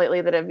of things lately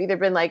that have either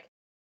been like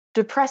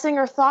depressing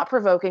or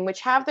thought-provoking,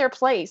 which have their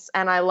place,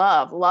 and I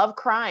love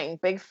crying,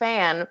 big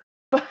fan.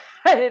 But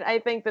I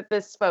think that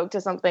this spoke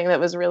to something that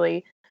was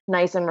really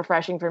nice and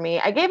refreshing for me.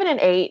 I gave it an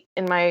 8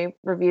 in my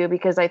review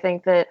because I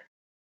think the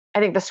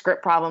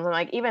script problems, and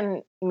like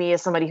even me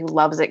as somebody who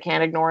loves it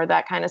can't ignore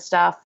that kind of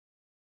stuff,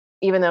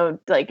 even though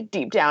like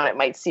deep down it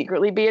might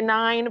secretly be a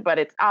 9,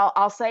 but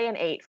I'll say an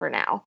 8 for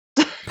now.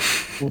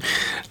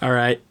 All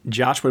right,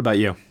 Josh, what about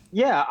you?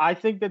 Yeah, I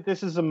think that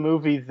this is a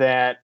movie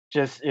that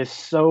just is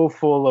so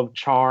full of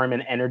charm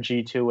and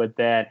energy to it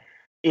that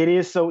it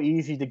is so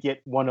easy to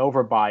get won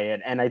over by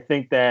it. And I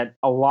think that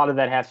a lot of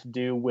that has to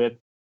do with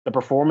the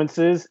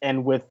performances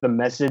and with the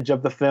message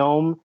of the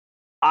film.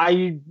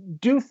 I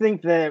do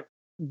think that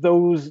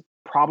those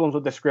problems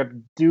with the script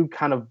do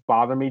kind of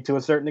bother me to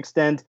a certain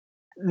extent.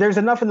 There's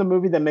enough in the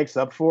movie that makes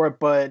up for it,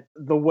 but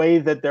the way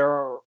that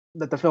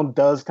the film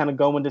does kind of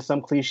go into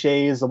some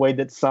cliches, the way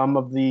that some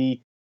of the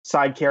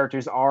side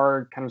characters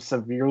are kind of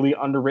severely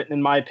underwritten,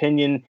 in my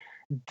opinion,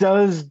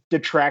 does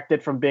detract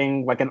it from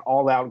being like an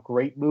all-out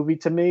great movie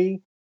to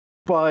me.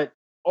 But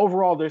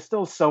overall, there's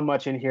still so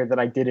much in here that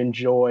I did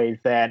enjoy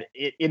that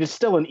it is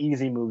still an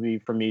easy movie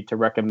for me to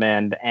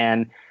recommend.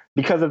 And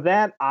because of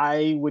that,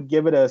 I would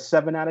give it a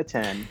 7 out of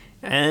 10.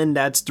 And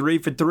that's 3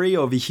 for 3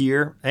 over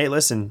here. Hey,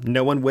 listen,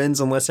 no one wins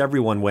unless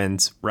everyone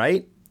wins,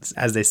 right?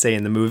 As they say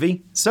in the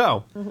movie.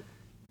 So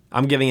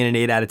I'm giving it an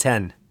 8 out of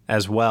 10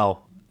 as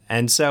well.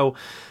 And so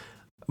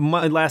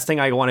my last thing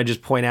I want to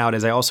just point out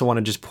is I also want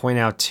to just point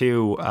out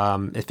too,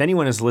 if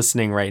anyone is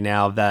listening right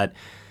now that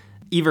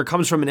either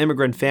comes from an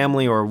immigrant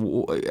family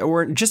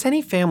or just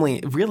any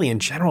family really in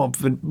general,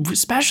 but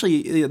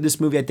especially this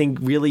movie, I think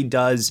really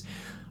does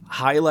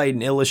highlight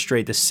and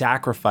illustrate the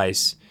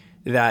sacrifice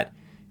that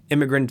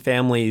immigrant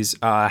families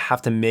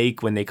have to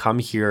make when they come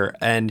here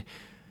and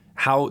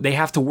how they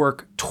have to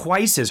work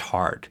twice as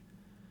hard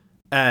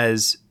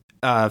as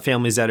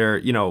families that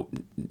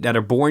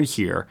are born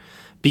here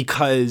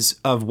because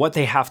of what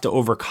they have to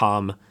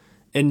overcome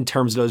in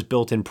terms of those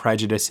built-in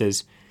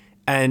prejudices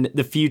and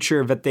the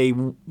future that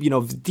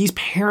these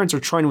parents are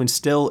trying to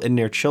instill in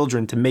their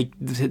children to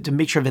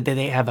make sure that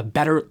they have a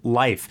better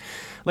life.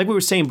 Like we were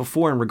saying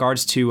before in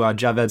regards to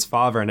Javed's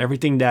father and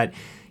everything that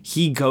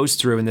he goes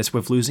through in this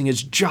with losing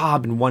his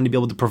job and wanting to be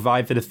able to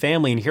provide for the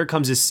family. And here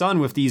comes his son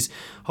with these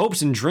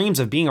hopes and dreams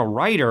of being a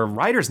writer. A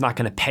writer's not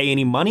going to pay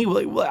any money.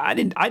 Well, I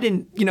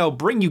didn't,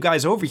 bring you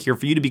guys over here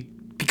for you to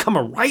become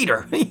a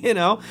writer,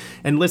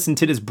 and listen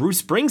to this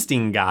Bruce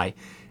Springsteen guy.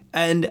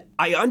 And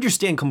I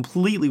understand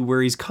completely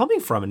where he's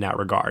coming from in that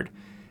regard.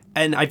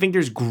 And I think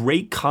there's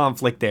great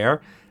conflict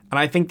there. And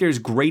I think there's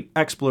great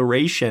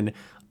exploration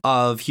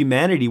of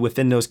humanity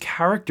within those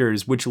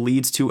characters, which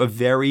leads to a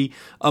very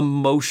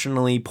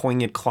emotionally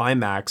poignant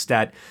climax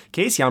that,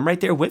 Casey, I'm right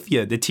there with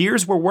you. The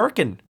tears were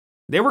working.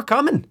 They were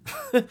coming.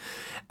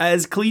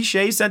 As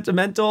cliche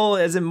sentimental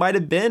as it might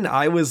have been,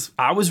 I was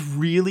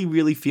really,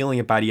 really feeling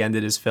it by the end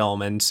of this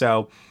film. And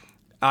so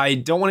I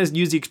don't want to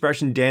use the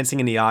expression dancing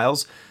in the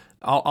aisles.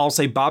 I'll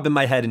say bobbing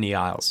my head in the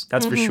aisles.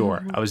 That's for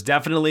sure. I was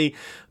definitely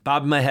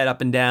bobbing my head up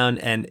and down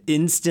and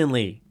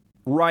instantly,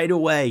 right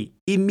away,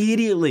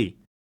 immediately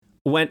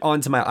went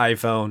onto my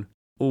iPhone,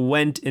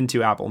 went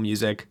into Apple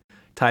Music,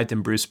 typed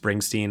in Bruce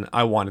Springsteen.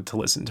 I wanted to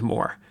listen to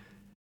more.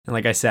 And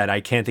like I said, I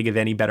can't think of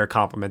any better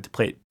compliment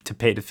to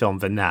pay the film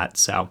than that.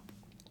 So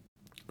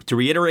to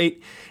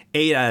reiterate,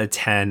 8 out of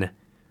 10.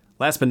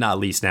 Last but not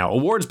least now,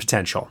 awards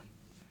potential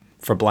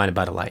for Blinded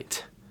by the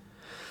Light.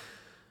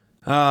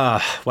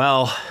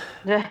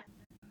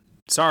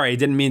 Sorry,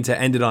 didn't mean to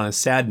end it on a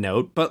sad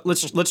note, but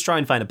let's try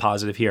and find a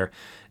positive here.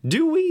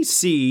 Do we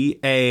see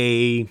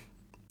a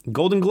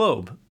Golden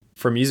Globe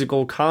for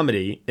musical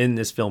comedy in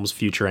this film's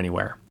future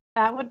anywhere?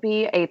 That would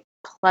be a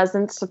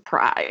pleasant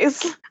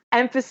surprise.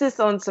 Emphasis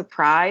on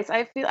surprise.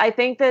 I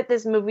think that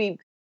this movie,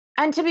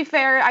 and to be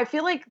fair, I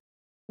feel like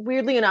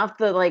weirdly enough,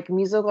 the like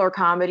musical or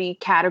comedy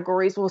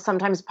categories will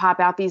sometimes pop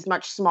out these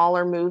much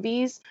smaller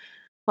movies.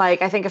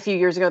 Like I think a few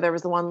years ago there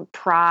was the one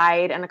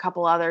Pride and a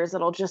couple others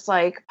that'll just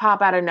like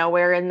pop out of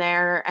nowhere in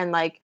there, and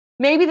like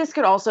maybe this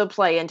could also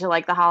play into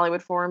like the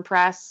Hollywood Foreign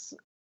Press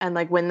and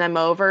like win them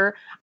over.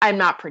 I'm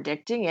not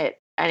predicting it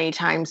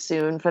anytime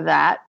soon for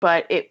that,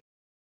 but it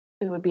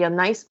would be a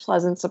nice,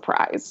 pleasant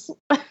surprise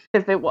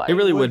if it was. It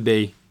really would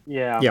be.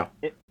 Yeah.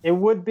 It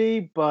would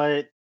be,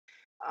 but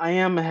I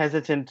am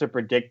hesitant to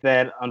predict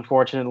that,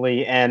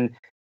 unfortunately. And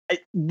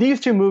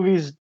these two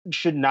movies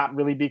should not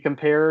really be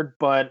compared,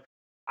 but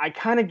I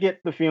kind of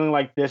get the feeling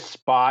like this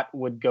spot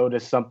would go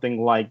to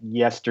something like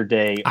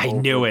Yesterday. I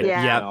knew it.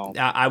 Yeah.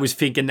 I was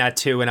thinking that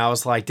too. And I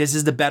was like, this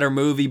is the better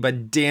movie,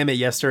 but damn it,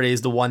 Yesterday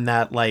is the one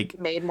that like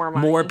made more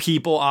money. More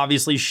people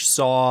obviously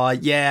saw.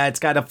 Yeah, it's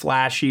got a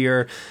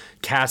flashier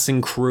cast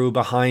and crew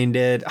behind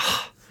it.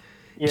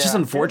 It's just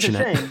and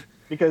unfortunate. It's a shame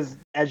because,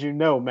 as you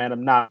know, man,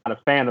 I'm not a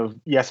fan of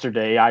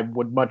Yesterday. I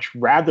would much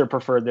rather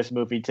prefer this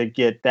movie to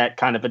get that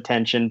kind of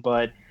attention,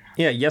 but...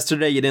 Yeah,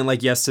 yesterday you didn't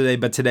like Yesterday,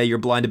 but today you're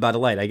blinded by the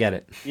light. I get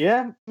it.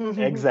 Yeah,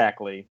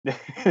 exactly.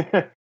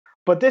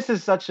 But this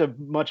is such a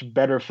much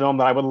better film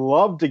that I would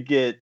love to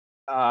get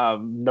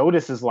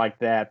notices like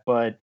that,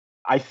 but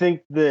I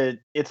think that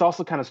it's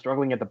also kind of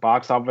struggling at the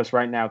box office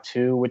right now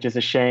too, which is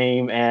a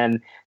shame,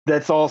 and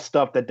that's all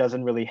stuff that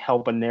doesn't really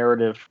help a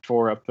narrative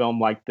for a film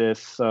like this.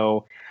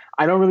 So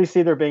I don't really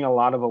see there being a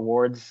lot of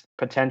awards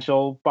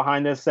potential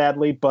behind this,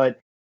 sadly, but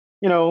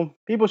you know,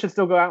 people should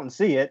still go out and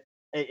see it.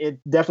 It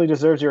definitely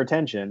deserves your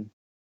attention.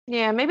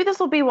 Yeah, maybe this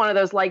will be one of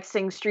those like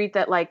Sing Street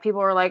that like people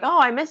are like, oh,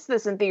 I missed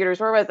this in theaters,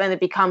 and it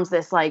becomes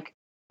this like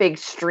big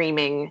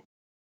streaming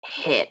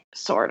hit,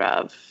 sort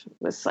of.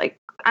 This like,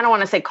 I don't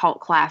want to say cult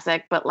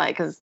classic, but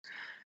like,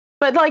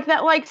 but like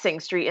that, like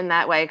Sing Street in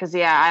that way, because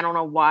yeah, I don't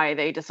know why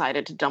they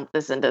decided to dump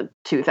this into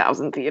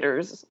 2,000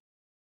 theaters.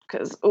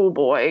 Because oh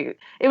boy,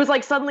 it was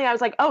like suddenly I was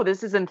like, oh,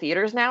 this is in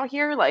theaters now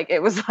here. Like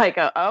it was like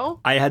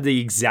I had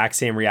the exact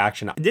same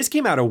reaction. This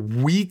came out a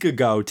week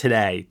ago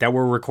today that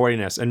we're recording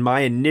this, and my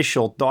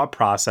initial thought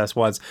process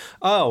was,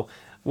 oh,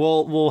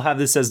 we'll have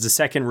this as the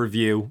second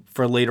review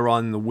for later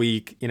on in the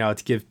week, you know,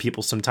 to give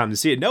people some time to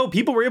see it. No,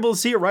 people were able to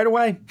see it right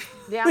away.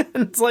 Yeah.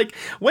 It's like,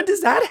 when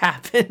does that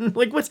happen?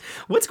 Like what's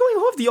going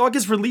off the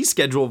August release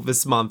schedule of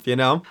this month, you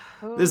know?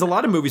 There's a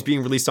lot of movies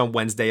being released on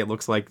Wednesday, it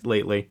looks like,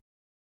 lately.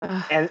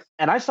 And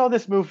I saw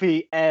this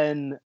movie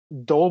in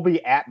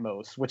Dolby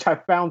Atmos, which I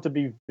found to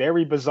be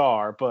very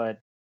bizarre, but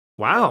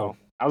wow. You know,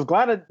 I was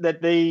glad that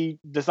they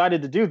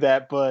decided to do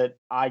that, but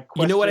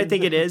You know what I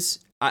think it is?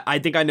 I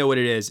think I know what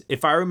it is.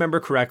 If I remember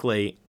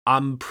correctly,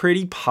 I'm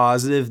pretty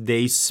positive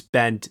they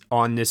spent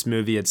on this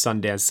movie at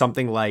Sundance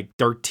something like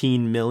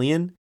 $13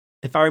 million,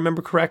 if I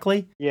remember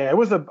correctly. Yeah,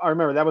 I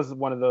remember that was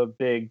one of the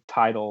big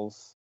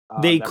titles.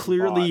 They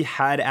clearly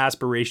had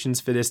aspirations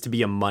for this to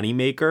be a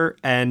moneymaker,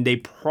 and they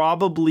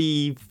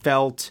probably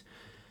felt,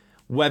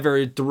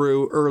 whether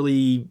through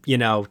early, you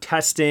know,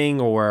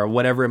 testing or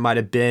whatever it might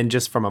have been,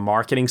 just from a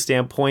marketing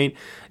standpoint,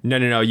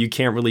 no, you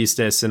can't release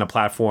this in a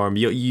platform.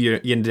 You're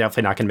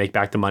definitely not going to make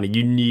back the money.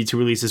 You need to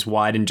release this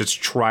wide and just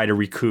try to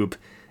recoup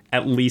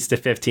at least a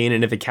 15,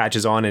 and if it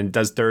catches on and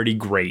does 30,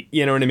 great.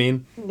 You know what I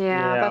mean?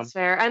 Yeah. That's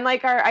fair. And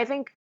like I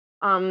think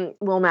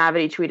Will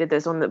Mavity tweeted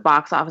this when the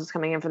box office is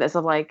coming in for this,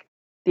 of like,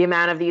 the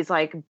amount of these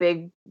like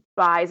big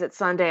buys at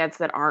Sundance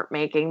that aren't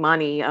making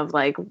money, of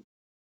like,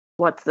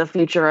 what's the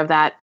future of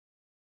that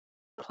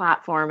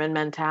platform and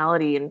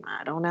mentality? And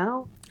I don't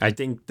know. I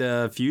think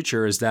the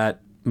future is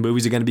that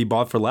movies are going to be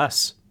bought for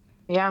less.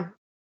 Yeah.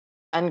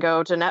 And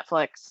go to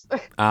Netflix.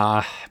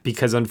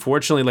 Because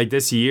unfortunately, like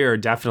this year,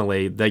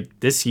 definitely,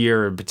 like this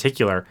year in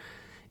particular,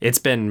 it's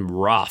been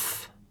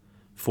rough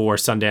for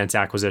Sundance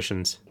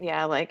acquisitions.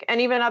 Yeah. Like, and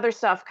even other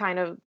stuff kind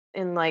of,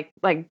 in like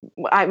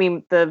I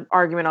mean, the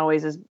argument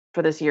always is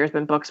for this year has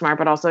been Booksmart,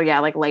 but also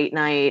like Late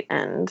Night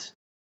and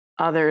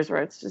others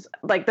where it's just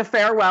like The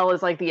Farewell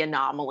is like the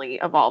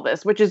anomaly of all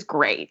this, which is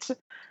great,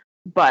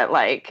 but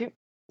like,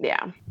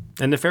 yeah.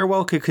 And The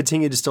Farewell could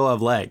continue to still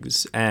have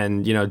legs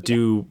and, you know,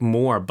 do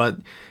more, but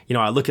you know,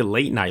 I look at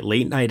Late Night.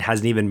 Late Night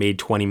hasn't even made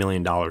 $20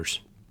 million.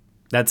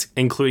 That's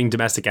including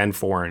domestic and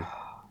foreign.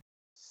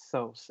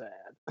 So sad.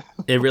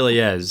 It really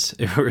is.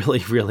 It really,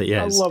 really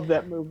is. I love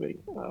that movie.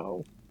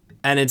 Oh.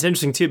 And it's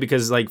interesting, too,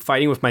 because, like,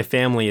 Fighting with My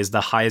Family is the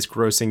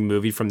highest-grossing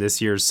movie from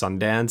this year's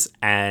Sundance,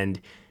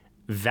 and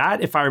that,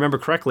 if I remember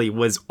correctly,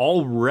 was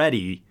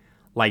already,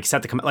 like,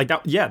 set to come... Like,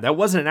 that, yeah, that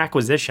wasn't an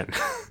acquisition.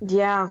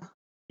 Yeah.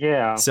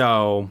 Yeah.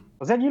 So...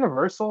 Was that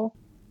Universal?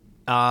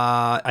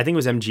 I think it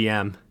was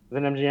MGM.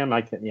 Was it MGM?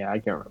 I can't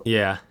remember.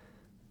 Yeah.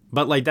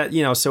 But, like, that,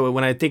 you know, so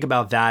when I think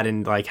about that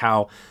and, like,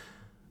 how...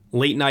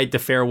 Late Night, The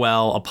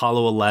Farewell,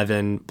 Apollo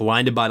 11,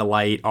 Blinded by the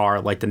Light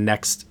are like the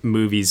next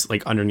movies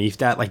like underneath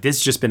that. Like this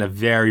has just been a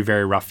very,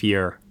 very rough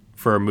year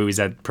for movies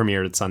that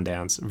premiered at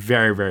Sundance.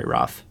 Very, very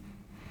rough.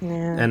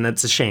 Yeah. And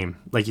that's a shame,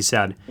 like you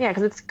said. Yeah,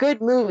 because it's good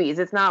movies.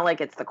 It's not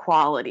like it's the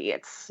quality.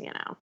 It's, you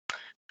know,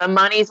 the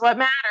money's what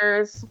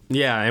matters.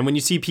 Yeah, and when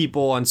you see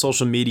people on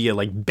social media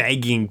like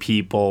begging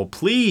people,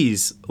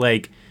 please,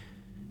 like,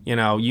 you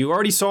know, you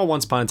already saw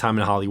Once Upon a Time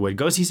in Hollywood.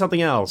 Go see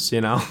something else,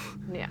 you know?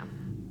 Yeah.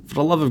 For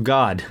the love of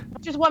God.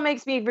 Which is what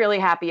makes me really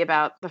happy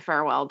about The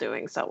Farewell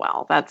doing so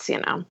well. That's, you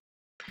know.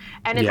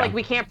 And it's like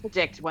we can't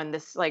predict when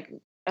this, like,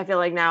 I feel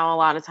like now a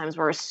lot of times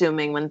we're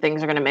assuming when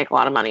things are going to make a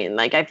lot of money. And,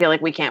 like, I feel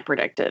like we can't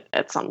predict it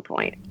at some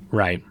point.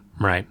 Right.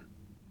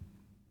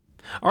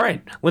 All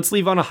right. Let's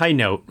leave on a high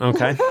note,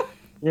 okay?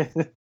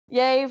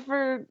 Yay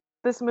for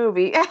this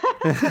movie. Saw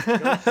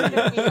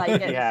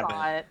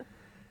it.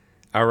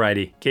 All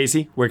righty.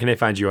 Casey, where can I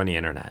find you on the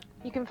internet?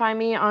 You can find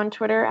me on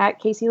Twitter at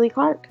Casey Lee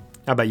Clark.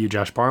 How about you,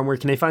 Josh Parham? Where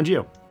can they find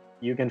you?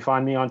 You can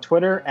find me on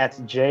Twitter at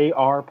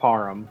JR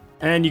Parham.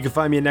 And you can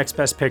find me at Next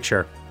Best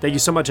Picture. Thank you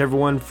so much,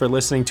 everyone, for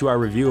listening to our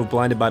review of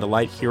Blinded by the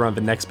Light here on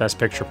the Next Best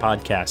Picture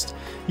podcast.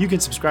 You can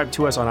subscribe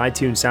to us on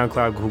iTunes,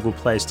 SoundCloud, Google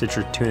Play,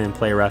 Stitcher, TuneIn,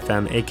 Player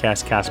FM,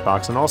 Acast,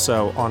 CastBox, and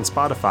also on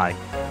Spotify.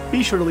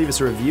 Be sure to leave us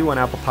a review on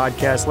Apple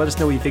Podcasts. Let us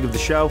know what you think of the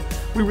show.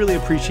 We really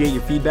appreciate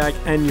your feedback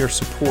and your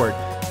support,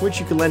 which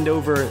you can lend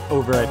over at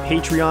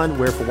Patreon,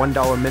 where for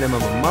 $1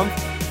 minimum a month,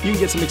 you can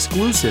get some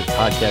exclusive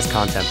podcast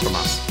content from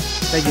us.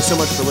 Thank you so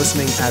much for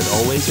listening, as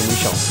always, and we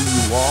shall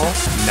see you all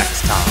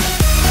next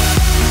time.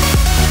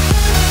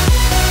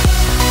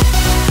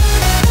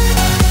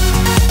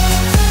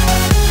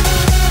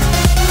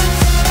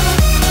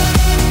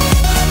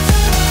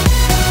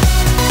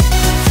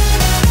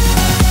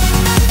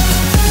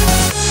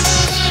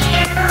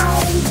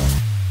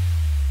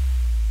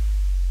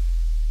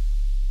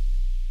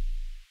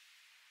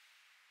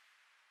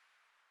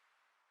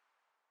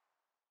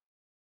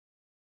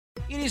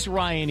 It is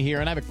Ryan here,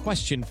 and I have a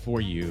question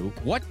for you.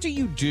 What do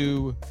you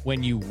do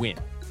when you win?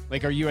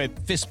 Like, are you a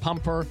fist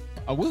pumper,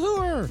 a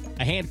woohooer,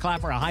 a hand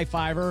clapper, a high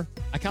fiver?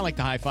 I kind of like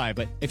the high five,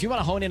 but if you want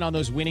to hone in on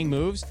those winning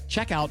moves,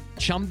 check out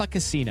Chumba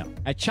Casino.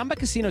 At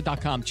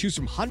ChumbaCasino.com, choose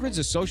from hundreds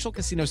of social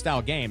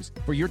casino-style games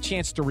for your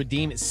chance to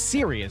redeem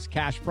serious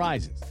cash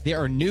prizes. There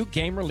are new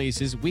game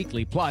releases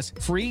weekly, plus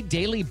free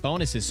daily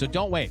bonuses. So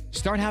don't wait.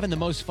 Start having the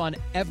most fun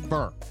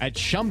ever at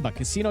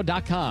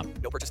ChumbaCasino.com.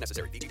 No purchase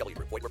necessary. VGW.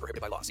 Void where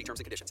prohibited by law. See terms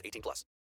and conditions. 18+.